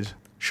in this stage.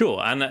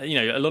 Sure, and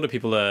a lot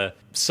of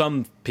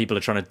some people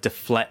are trying to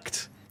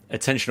deflect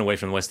attention away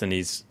from the West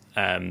Indies,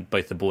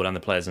 both the board and the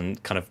players,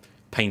 and kind of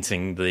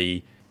painting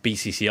the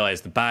BCCI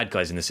as the bad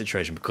guys in the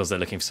situation because they're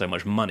looking for so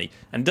much money.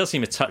 And it does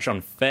seem a touch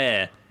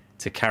unfair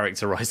to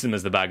characterise them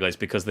as the bad guys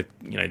because the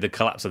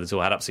collapse of the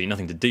tour had absolutely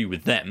nothing to do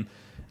with them.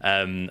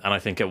 And I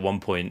think at one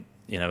point,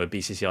 a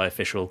BCCI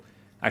official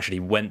actually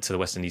went to the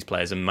West Indies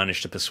players and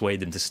managed to persuade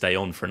them to stay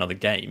on for another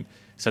game.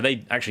 So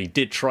they actually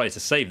did try to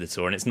save the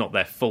tour, and it's not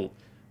their fault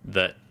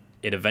that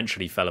it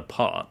eventually fell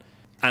apart.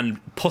 And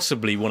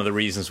possibly one of the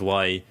reasons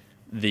why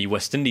the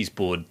West Indies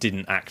board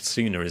didn't act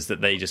sooner is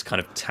that they just kind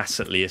of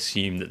tacitly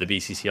assumed that the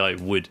BCCI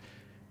would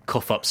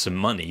cough up some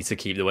money to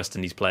keep the West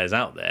Indies players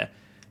out there.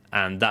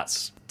 And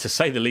that's, to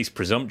say the least,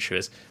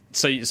 presumptuous.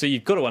 So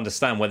you've got to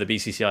understand where the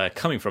BCCI are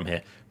coming from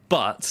here.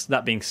 But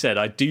that being said,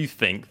 I do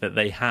think that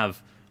they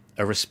have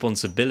a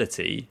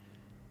responsibility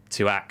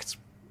to act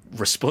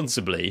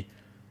responsibly,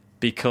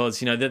 because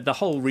the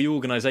whole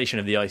reorganisation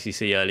of the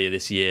ICC earlier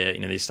this year,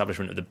 the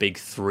establishment of the big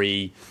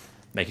three,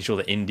 making sure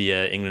that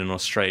India, England and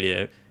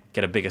Australia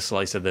get a bigger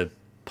slice of the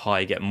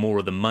pie, get more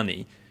of the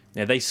money.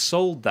 They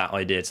sold that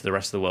idea to the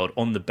rest of the world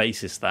on the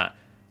basis that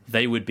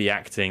they would be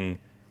acting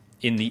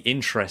in the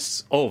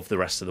interests of the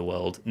rest of the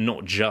world,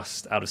 not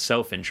just out of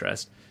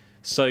self-interest.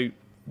 So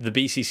the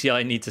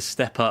BCCI need to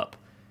step up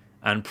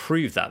and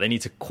prove that. They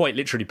need to quite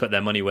literally put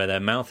their money where their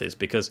mouth is,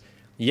 because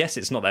yes,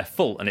 it's not their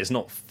fault and it's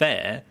not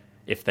fair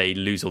if they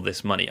lose all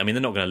this money. I mean,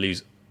 they're not going to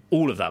lose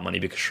all of that money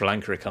because Sri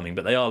Lanka are coming,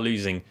 but they are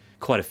losing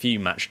quite a few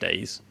match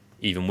days,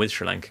 even with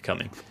Sri Lanka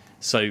coming.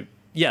 So,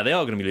 yeah, they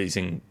are going to be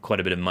losing quite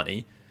a bit of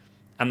money,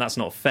 and that's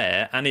not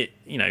fair. And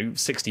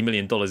 $60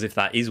 million, if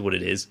that is what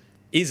it is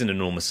an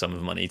enormous sum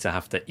of money to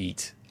have to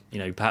eat,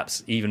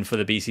 perhaps even for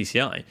the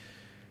BCCI.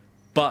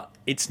 But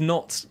it's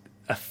not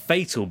a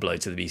fatal blow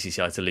to the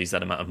BCCI to lose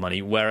that amount of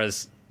money,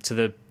 whereas to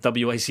the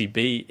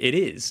WACB, it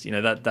is.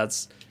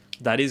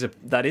 That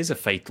is a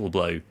fatal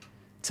blow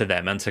to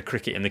them and to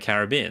cricket in the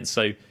Caribbean.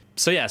 So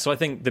I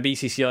think the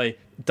BCCI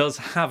does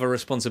have a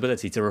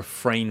responsibility to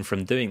refrain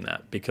from doing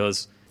that,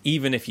 because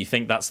even if you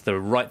think that's the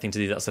right thing to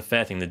do, that's the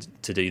fair thing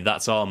to do,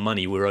 that's our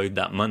money, we're owed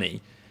that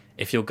money.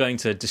 If you're going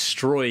to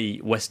destroy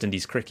West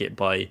Indies cricket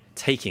by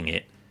taking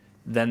it,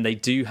 then they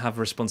do have a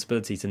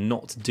responsibility to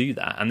not do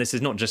that. And this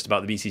is not just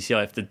about the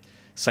BCCI. If the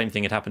same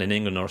thing had happened in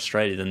England or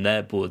Australia, then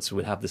their boards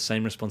would have the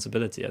same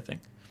responsibility, I think.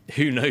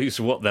 Who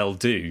knows what they'll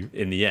do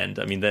in the end?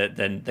 I mean,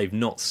 they've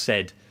not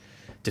said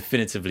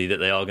definitively that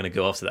they are going to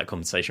go after that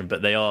compensation,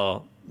 but they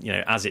are,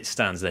 as it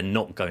stands, they're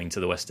not going to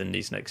the West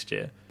Indies next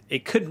year.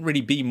 It couldn't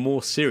really be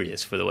more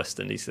serious for the West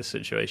Indies, this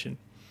situation.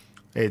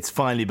 It's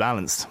finely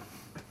balanced.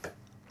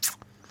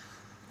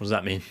 What does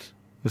that mean?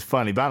 It's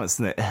finely balanced,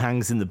 isn't it? It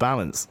hangs in the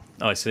balance.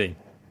 Oh, I see.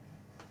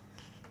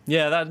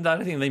 Yeah, I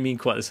don't think they mean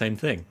quite the same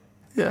thing.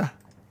 Yeah.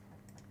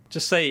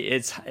 Just say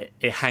it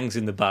hangs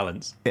in the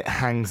balance. It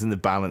hangs in the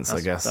balance,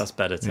 I guess. That's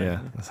better too. Yeah,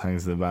 it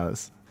hangs in the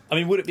balance. I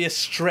mean, would it be a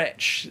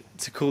stretch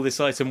to call this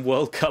item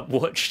World Cup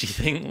Watch, do you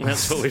think?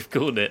 That's what we've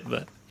called it,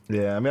 but...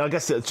 Yeah, I mean, I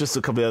guess it's just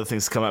a couple of other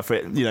things to come out for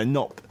it.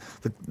 Not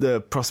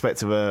the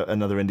prospect of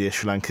another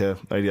India-Sri Lanka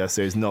ODI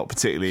series, not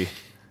particularly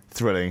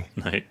thrilling.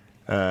 No.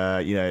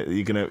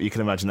 you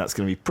can imagine that's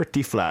going to be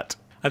pretty flat.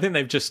 I think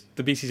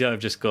the BCCI have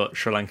just got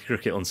Sri Lanka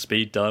cricket on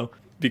speed dial,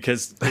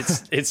 because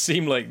it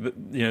seemed like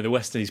the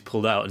West Indies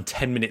pulled out and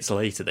 10 minutes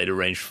later they'd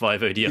arranged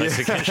 5 ODIs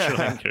against Sri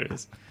Lanka.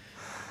 It's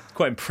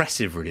quite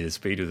impressive, really, the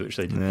speed with which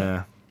they did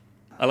that.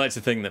 I like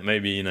to think that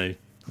maybe,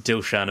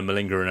 Dilshan and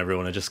Malinga and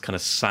everyone are just kind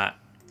of sat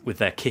with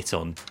their kit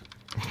on,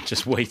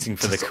 just waiting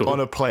for the call. On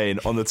a plane,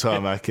 on the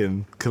tarmac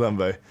in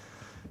Colombo.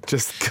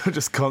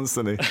 Just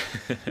constantly.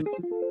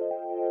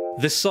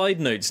 The side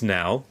notes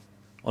now,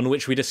 on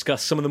which we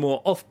discuss some of the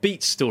more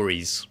offbeat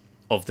stories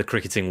of the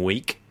cricketing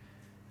week.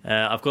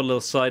 I've got a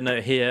little side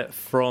note here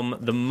from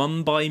the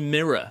Mumbai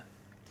Mirror.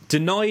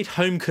 Denied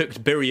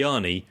home-cooked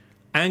biryani,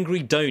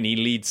 angry Dhoni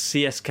leads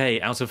CSK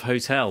out of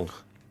hotel.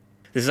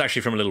 This is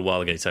actually from a little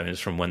while ago, Tony. It's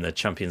from when the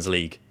Champions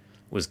League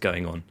was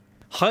going on.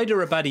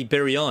 Hyderabadi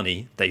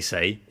biryani, they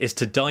say, is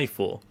to die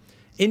for.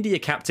 India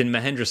captain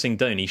Mahendra Singh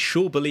Dhoni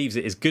sure believes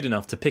it is good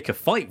enough to pick a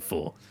fight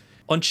for.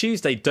 On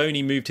Tuesday,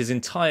 Dhoni moved his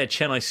entire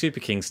Chennai Super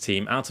Kings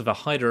team out of a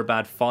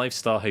Hyderabad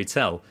 5-star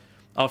hotel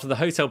after the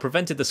hotel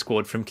prevented the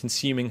squad from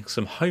consuming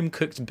some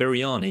home-cooked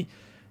biryani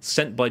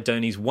sent by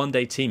Dhoni's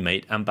one-day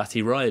teammate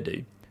Ambati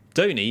Rayudu.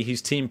 Dhoni,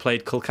 whose team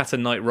played Kolkata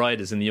Knight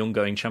Riders in the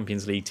ongoing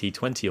Champions League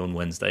T20 on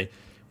Wednesday,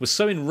 was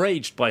so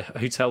enraged by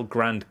Hotel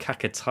Grand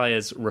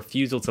Kakatiya's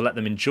refusal to let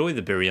them enjoy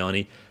the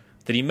biryani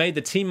that he made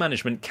the team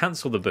management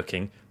cancel the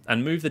booking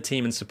and move the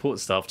team and support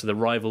staff to the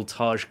rival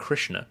Taj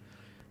Krishna.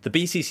 The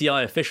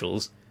BCCI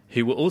officials,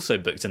 who were also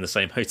booked in the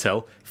same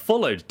hotel,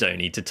 followed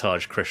Dhoni to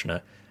Taj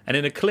Krishna, and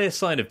in a clear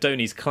sign of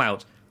Dhoni's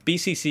clout,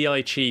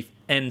 BCCI chief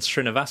N.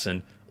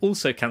 Srinivasan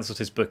also cancelled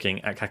his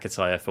booking at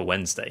Kakatiya for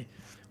Wednesday.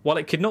 While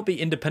it could not be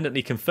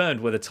independently confirmed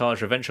whether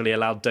Taj eventually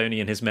allowed Dhoni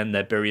and his men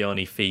their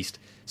biryani feast,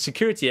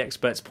 security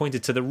experts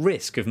pointed to the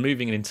risk of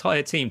moving an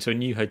entire team to a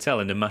new hotel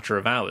in a matter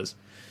of hours.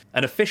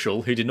 An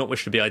official, who did not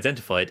wish to be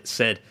identified,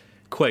 said,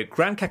 quote,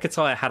 Grand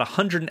Kakatiya had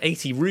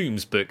 180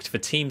 rooms booked for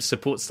team,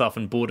 support staff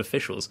and board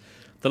officials.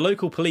 The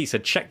local police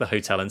had checked the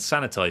hotel and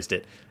sanitised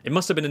it. It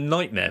must have been a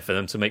nightmare for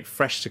them to make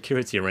fresh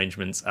security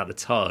arrangements at the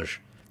Taj.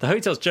 The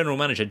hotel's general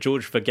manager,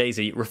 George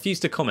Verghese,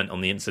 refused to comment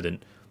on the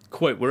incident.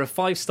 Quote, we're a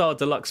 5-star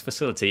deluxe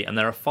facility and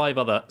there are 5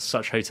 other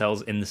such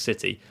hotels in the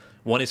city.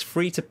 One is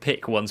free to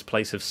pick one's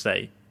place of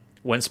stay.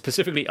 When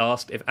specifically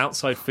asked if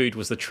outside food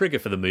was the trigger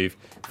for the move,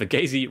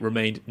 Verghese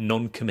remained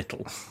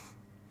non-committal.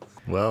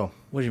 Well,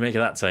 what do you make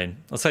of that, Tane?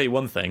 I'll tell you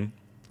one thing.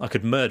 I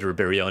could murder a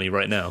biryani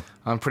right now.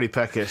 I'm pretty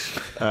peckish.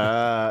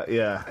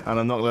 Yeah, and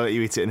I'm not going to let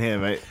you eat it in here,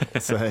 mate.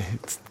 So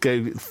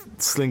go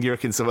sling your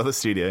in some other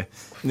studio.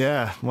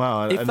 Yeah,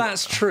 wow. If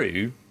that's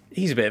true,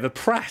 he's a bit of a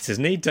prat,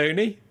 isn't he,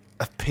 Dhoni?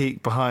 A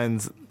peek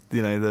behind,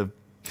 the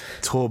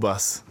tour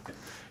bus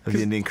of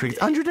the Indian cricket.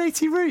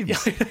 180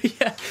 rooms.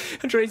 Yeah,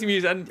 180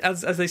 rooms. And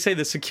as they say,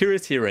 the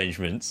security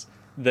arrangements,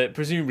 that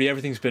presumably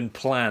everything's been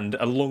planned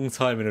a long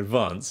time in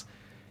advance.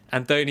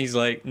 And Dhoni's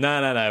like,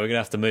 no, we're going to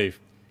have to move.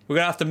 We're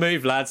going to have to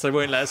move, lads. They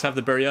won't let us have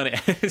the biryani.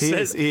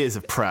 He is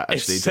a prat,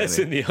 actually. It says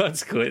in the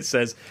article, it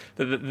says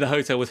that the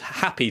hotel was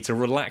happy to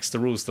relax the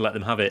rules to let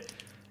them have it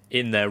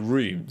in their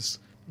rooms.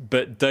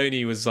 But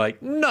Dhoni was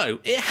like, no,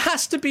 it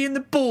has to be in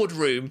the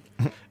boardroom.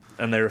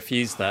 And they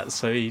refused that.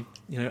 So he,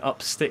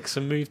 up sticks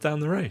and moved down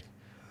the road.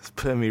 It's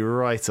putting me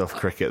right off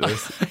cricket,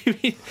 this. I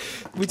mean,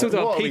 we talked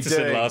about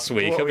Peterson last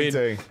week. What are we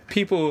doing?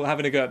 People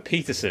having a go at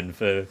Peterson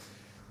for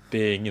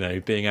being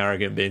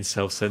arrogant, being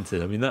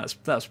self-centered. I mean, that's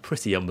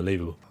pretty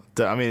unbelievable.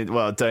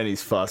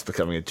 Dhoni's fast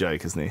becoming a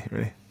joke, isn't he,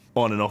 really?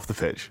 On and off the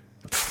pitch.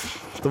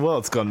 The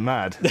world's gone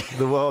mad.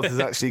 The world has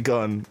actually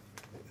gone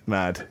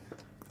mad.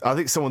 I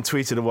think someone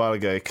tweeted a while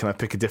ago, can I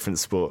pick a different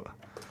sport?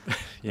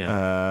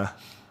 Yeah.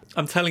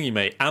 I'm telling you,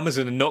 mate,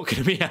 Amazon are not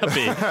going to be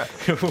happy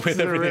with it's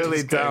a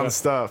really down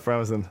start for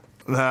Amazon.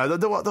 No,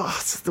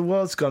 the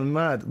world's gone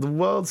mad. The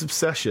world's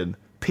obsession,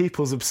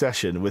 people's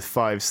obsession with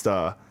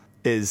 5-star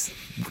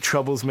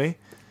troubles me.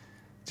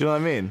 Do you know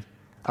what I mean?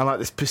 And like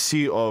this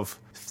pursuit of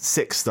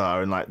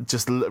 6-star and like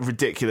just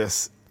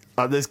ridiculous.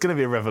 There's going to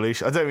be a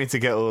revolution. I don't mean to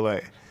get all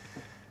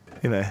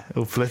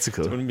all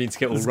political. I wouldn't mean to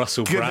get all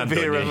Russell Brand. There's going to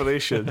be a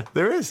revolution.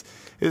 There is.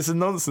 It's a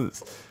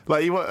nonsense.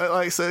 Like look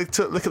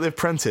at The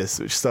Apprentice,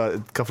 which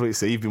started a couple of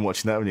weeks ago. You've been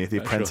watching that, haven't you? The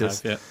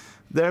Apprentice. Sure have, yeah.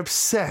 They're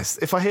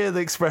obsessed. If I hear the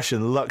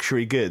expression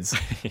luxury goods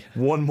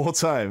one more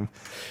time,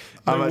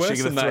 I'm actually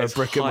going to throw a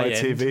brick at my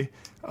TV.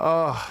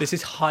 Oh, this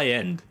is high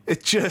end.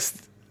 It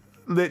just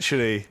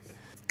literally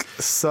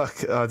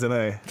I don't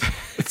know.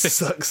 It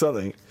sucks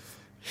something.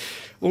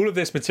 All of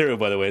this material,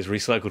 by the way, is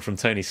recycled from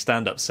Tony's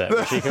stand-up set,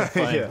 which you can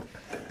find. Yeah.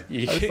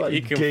 You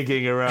can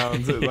gigging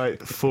around at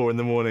like 4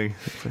 a.m.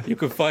 You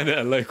can find it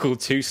at a local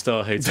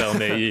 2-star hotel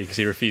near you because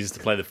he refuses to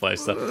play the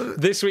 5-star.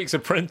 This week's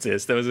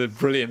Apprentice, there was a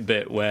brilliant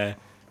bit where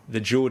the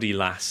Geordie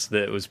lass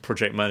that was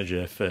project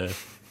manager for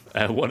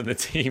one of the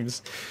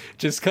teams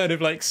just kind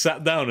of like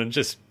sat down and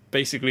just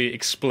basically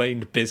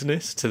explained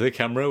business to the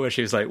camera, where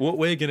she was like, what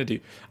we're going to do,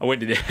 I went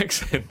to the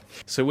accent,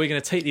 so we're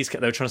going to take these, they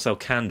were trying to sell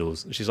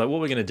candles, and she's like,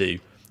 what we're going to do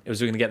is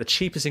we're going to get the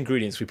cheapest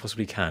ingredients we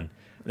possibly can,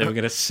 and then we're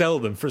going to sell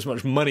them for as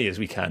much money as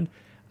we can,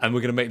 and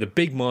we're going to make the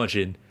big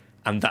margin,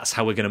 and that's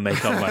how we're going to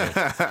make our money.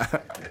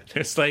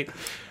 It's like,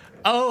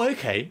 oh,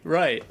 okay,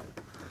 right.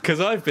 Because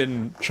I've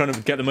been trying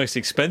to get the most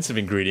expensive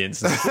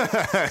ingredients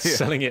and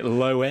selling it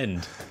low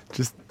end.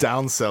 Just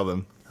downsell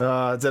them.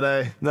 I don't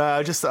know.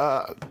 No, just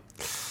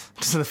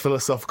in a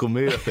philosophical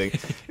mood, I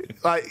think.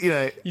 Like,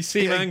 You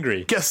seem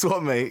angry. Guess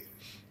what, mate?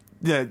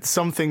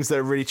 Some things that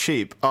are really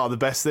cheap are the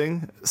best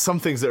thing. Some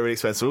things that are really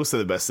expensive are also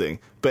the best thing.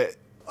 But,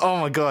 oh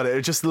my God, it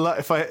would just,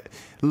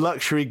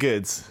 luxury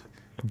goods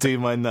do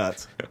my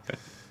nut.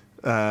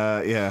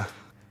 Yeah.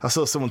 I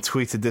saw someone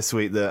tweeted this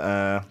week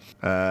that,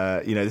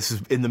 this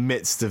is in the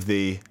midst of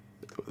the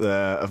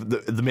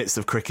midst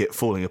of cricket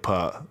falling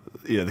apart,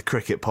 the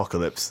cricket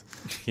apocalypse.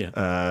 Yeah.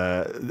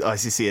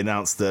 ICC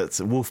announced that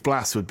Wolf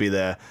Blass would be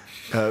their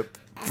their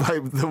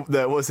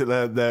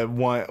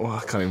wine. Oh,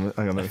 I can't even.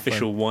 Hang on,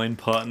 official wine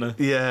partner.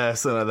 Yeah,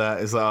 something like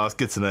that. It's like, it's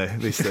good to know. At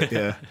least,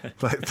 yeah.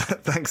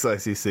 Thanks,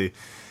 ICC.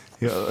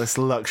 It's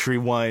luxury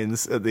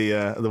wines at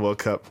the World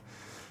Cup,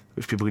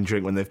 which people can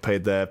drink when they've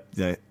paid their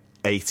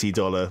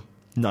 $80,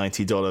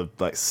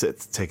 $90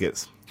 sit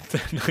tickets.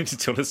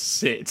 $90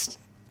 sit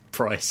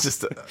price.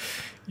 Just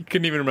you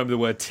couldn't even remember the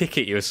word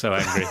ticket. You were so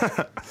angry.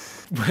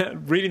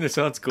 Reading this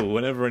article,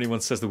 whenever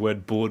anyone says the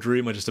word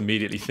boardroom, I just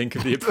immediately think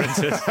of The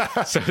Apprentice.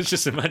 So I was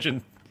just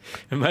imagining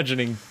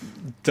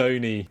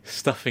Dhoni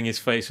stuffing his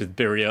face with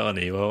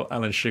biryani while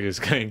Alan Sugar's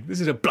going,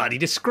 "This is a bloody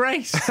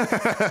disgrace."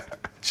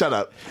 Shut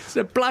up. It's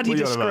a bloody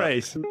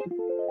disgrace.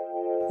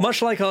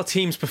 Much like our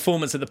team's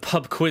performance at the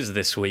pub quiz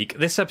this week,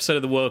 this episode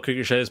of the World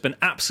Cricket Show has been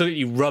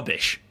absolutely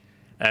rubbish.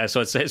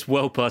 So I'd say it's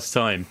well past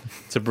time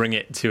to bring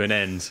it to an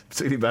end.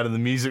 Particularly bad in the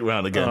music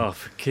round again. Oh,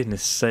 for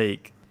goodness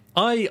sake.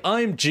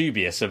 I'm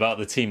dubious about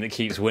the team that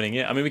keeps winning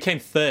it. I mean, we came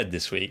third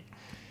this week,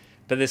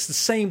 but it's the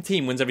same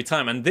team wins every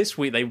time. And this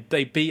week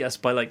they beat us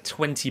by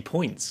 20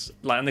 points.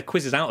 And the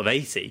quiz is out of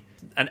 80.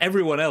 And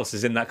everyone else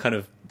is in that kind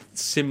of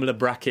similar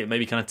bracket,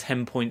 maybe kind of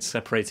 10 points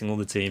separating all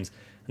the teams,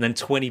 and then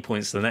 20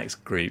 points to the next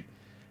group.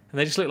 And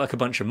they just look like a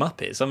bunch of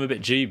Muppets. I'm a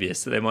bit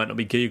dubious that they might not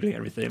be Googling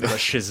everything. They've got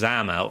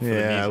Shazam out for the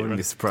music. Yeah, I wouldn't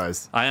be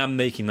surprised. I am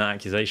making that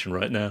accusation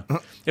right now.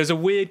 It was a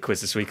weird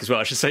quiz this week as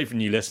well. I should say for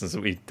new listeners that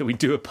we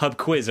do a pub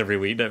quiz every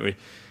week, don't we?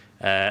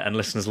 And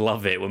listeners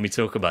love it when we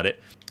talk about it.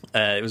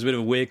 It was a bit of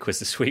a weird quiz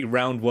this week.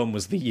 Round 1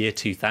 was the year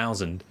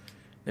 2000.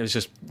 It was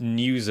just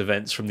news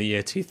events from the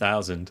year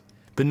 2000.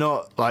 But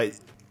not,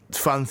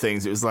 fun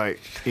things. It was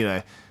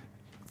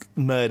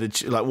murdered,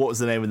 what was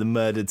the name of the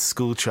murdered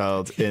school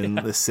child in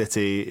the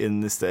city in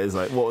this day? It's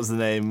what was the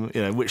name,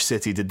 which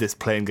city did this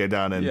plane go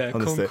down in? Yeah,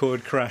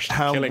 Concorde crashed,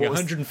 killing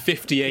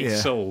 158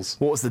 souls.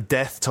 What was the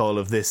death toll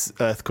of this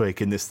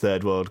earthquake in this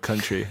third world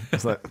country?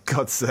 It's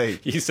God's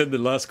sake. You said the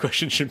last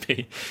question should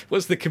be,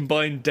 what's the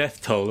combined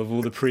death toll of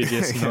all the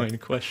previous 9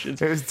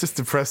 questions? It was just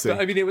depressing.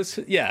 But, I mean, it was,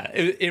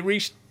 it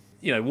reached,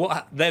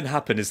 what then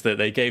happened is that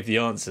they gave the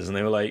answers and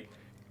they were like,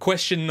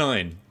 question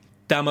 9.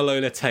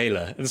 Damalola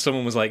Taylor, and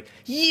someone was like,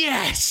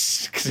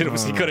 yes, because it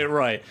obviously got it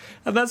right,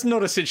 and that's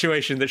not a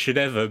situation that should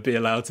ever be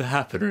allowed to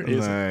happen, really,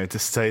 is it? No,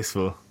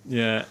 distasteful.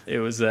 Yeah, it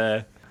was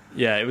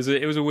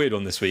it was a weird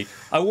one this week.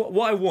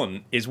 What I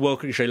want is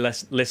World Cricket Show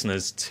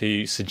listeners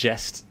to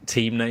suggest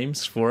team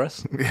names for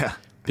us. Yeah,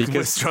 because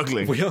we're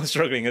struggling. We are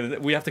struggling, and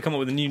we have to come up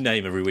with a new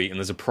name every week, and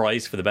there's a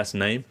prize for the best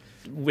name.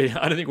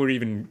 I don't think we're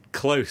even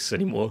close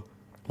anymore.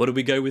 What did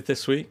we go with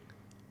this week?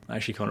 I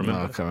actually can't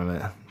remember. No, I can't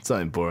remember.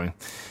 Something boring.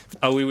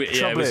 Oh,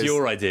 it was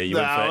your idea. You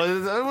went for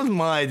it. It wasn't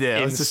my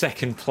idea. In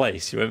second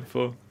place, you went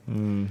for.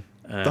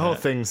 The whole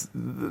thing's...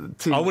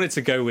 I wanted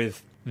to go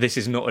with, this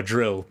is not a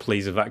drill,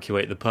 please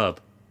evacuate the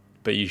pub.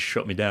 But you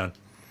shot me down.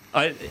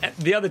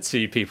 The other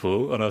 2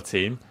 people on our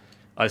team,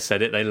 I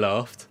said it, they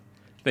laughed.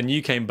 Then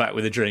you came back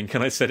with a drink,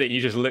 and I said it, and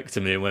you just looked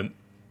at me and went,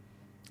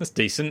 that's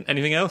decent.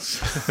 Anything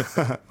else?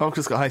 I've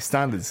just got high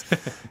standards.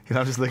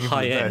 I'm just looking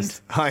for the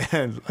best. High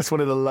end. I just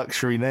wanted a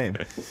luxury name.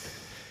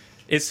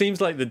 It seems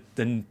like the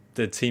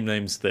team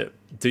names that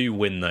do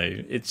win, though,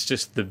 it's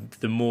just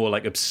the more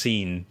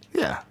obscene,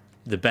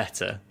 the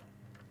better.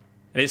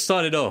 And it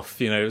started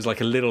off, it was a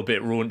little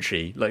bit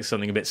raunchy,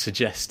 something a bit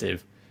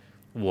suggestive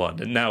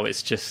one, and now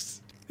it's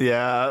just...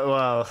 Yeah,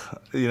 well,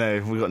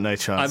 we've got no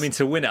chance. I mean,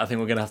 to win it, I think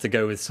we're going to have to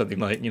go with something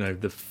like,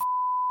 the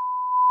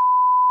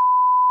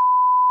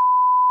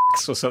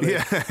or something.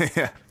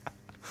 Yeah.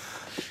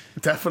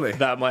 Definitely.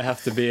 That might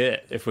have to be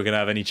it if we're going to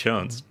have any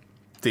chance.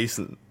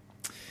 Decent.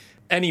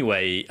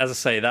 Anyway, as I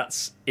say,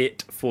 that's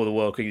it for the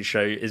World Cricket Show.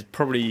 It's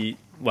probably,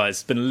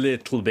 it's been a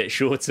little bit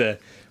shorter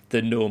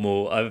than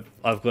normal.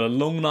 I've got a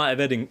long night of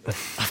editing.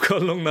 I've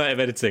got a long night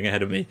of editing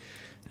ahead of me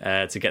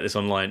to get this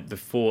online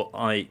before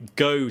I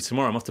go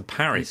tomorrow. I'm off to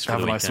Paris for Have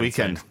the a nice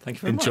weekend. So thank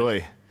you very Enjoy.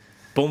 much.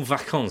 Bon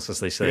vacances,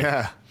 as they say.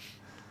 Yeah.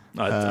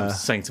 I'm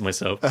saying to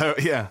myself.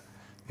 Yeah.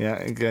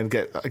 Yeah,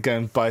 go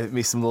and buy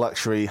me some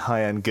luxury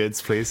high-end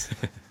goods, please.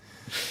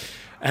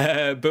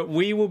 But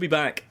we will be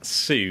back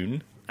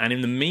soon. And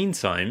in the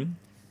meantime,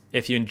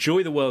 if you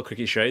enjoy the World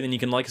Cricket Show, then you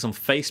can like us on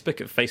Facebook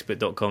at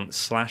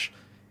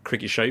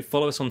facebook.com/Cricket Show.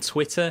 Follow us on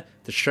Twitter.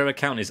 The show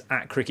account is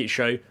 @Cricket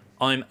Show.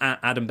 I'm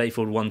 @Adam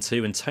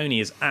Bayford12, and Tony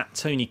is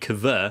 @Tony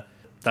Cover.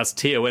 That's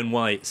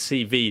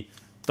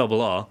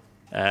TonyCVRR.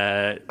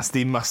 That's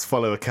the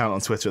must-follow account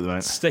on Twitter at the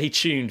moment. Stay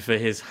tuned for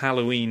his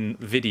Halloween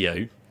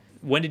video.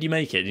 When did you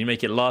make it? Did you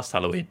make it last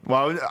Halloween?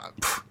 Well,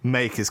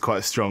 make is quite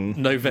a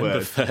strong November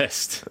word.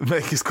 1st.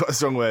 Make is quite a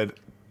strong word.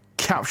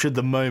 Captured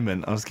the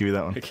moment. I'll just give you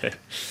that one. Okay.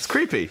 It's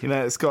creepy.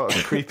 It's got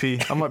a creepy...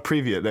 I might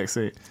preview it next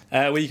week.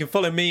 Well, you can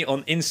follow me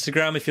on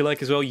Instagram if you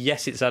like as well.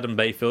 Yes, it's Adam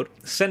Bayfield.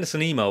 Send us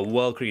an email,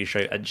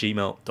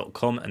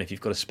 worldcricketshow@gmail.com. And if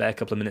you've got a spare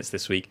couple of minutes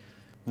this week,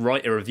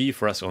 write a review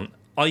for us on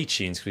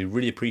iTunes, because we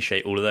really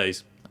appreciate all of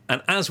those.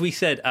 And as we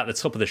said at the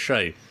top of the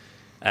show,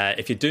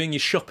 if you're doing your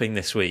shopping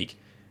this week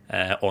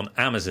on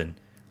Amazon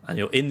and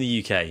you're in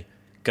the UK,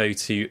 go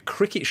to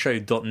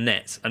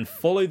cricketshow.net and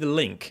follow the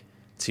link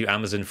to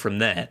Amazon from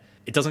there.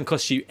 It doesn't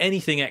cost you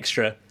anything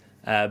extra,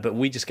 but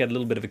we just get a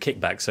little bit of a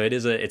kickback. So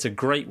it's a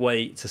great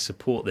way to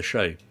support the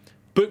show.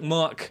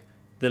 Bookmark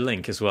the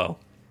link as well.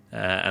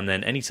 And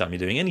then anytime you're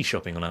doing any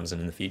shopping on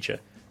Amazon in the future,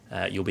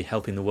 you'll be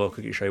helping the World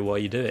Cricket Show while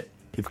you do it.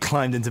 You've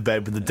climbed into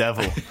bed with the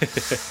devil.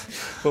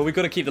 Well, we've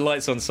got to keep the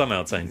lights on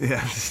somehow, Tane.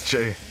 Yeah, it's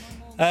true.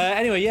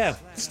 Anyway, yeah,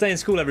 stay in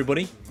school,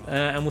 everybody.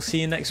 And we'll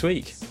see you next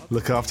week.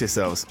 Look after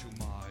yourselves.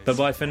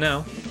 Bye-bye for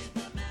now.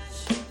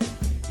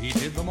 He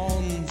did the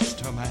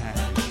Monster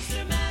Mash.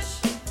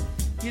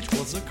 It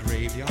was a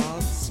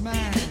graveyard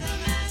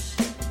smash.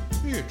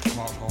 It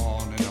caught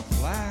on in a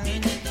flash.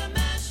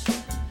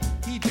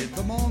 He did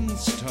the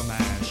Monster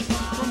Mash.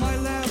 From my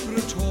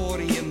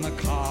laboratory in the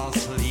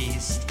castle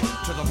east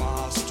to the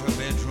master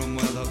bedroom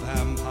where the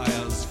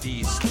vampires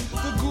feast.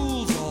 The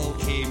ghouls all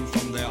came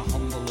from their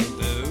humble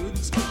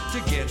abodes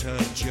to get a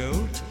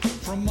jolt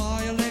from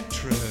my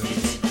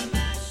electrodes.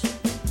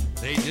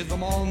 They did the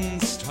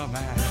Monster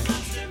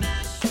Mash.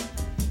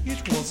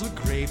 It was a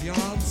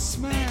graveyard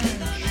smash.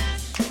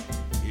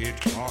 It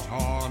caught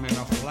on in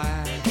a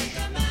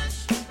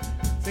flash.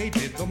 They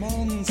did the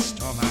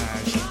Monster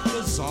Mash.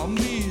 The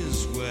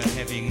zombies were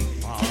having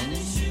fun.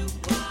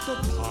 The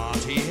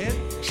party had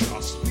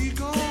just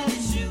begun.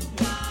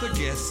 The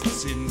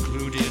guests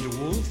included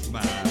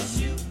Wolfman,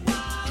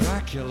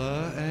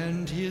 Dracula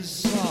and his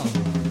son.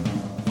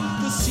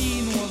 The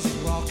scene was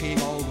rocking,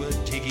 all were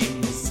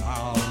digging the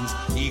sounds.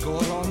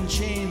 Igor on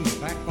chains,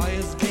 backed by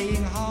his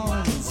baying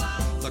hounds.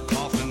 The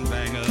coffin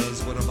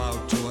bangers were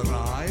about to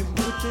arrive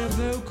with their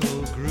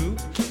vocal group,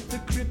 the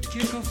Crypt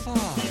Kicker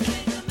Five.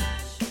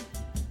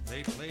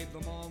 They played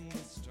the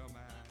Monster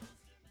Mash.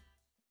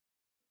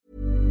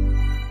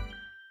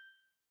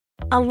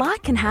 A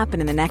lot can happen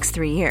in the next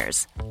 3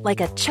 years.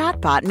 Like a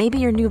chatbot may be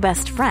your new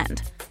best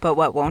friend. But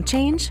what won't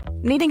change?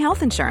 Needing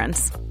health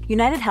insurance.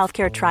 United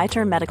Healthcare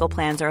Tri-Term Medical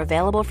Plans are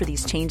available for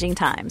these changing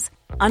times.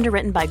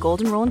 Underwritten by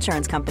Golden Rule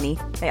Insurance Company,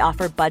 they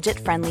offer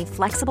budget-friendly,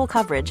 flexible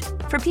coverage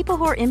for people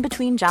who are in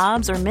between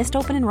jobs or missed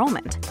open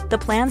enrollment. The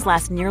plans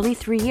last nearly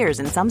 3 years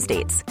in some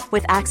states,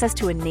 with access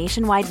to a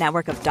nationwide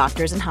network of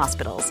doctors and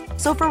hospitals.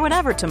 So for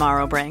whatever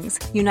tomorrow brings,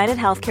 United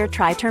Healthcare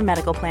Tri-Term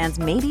Medical Plans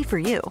may be for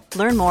you.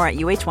 Learn more at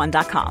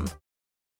uh1.com.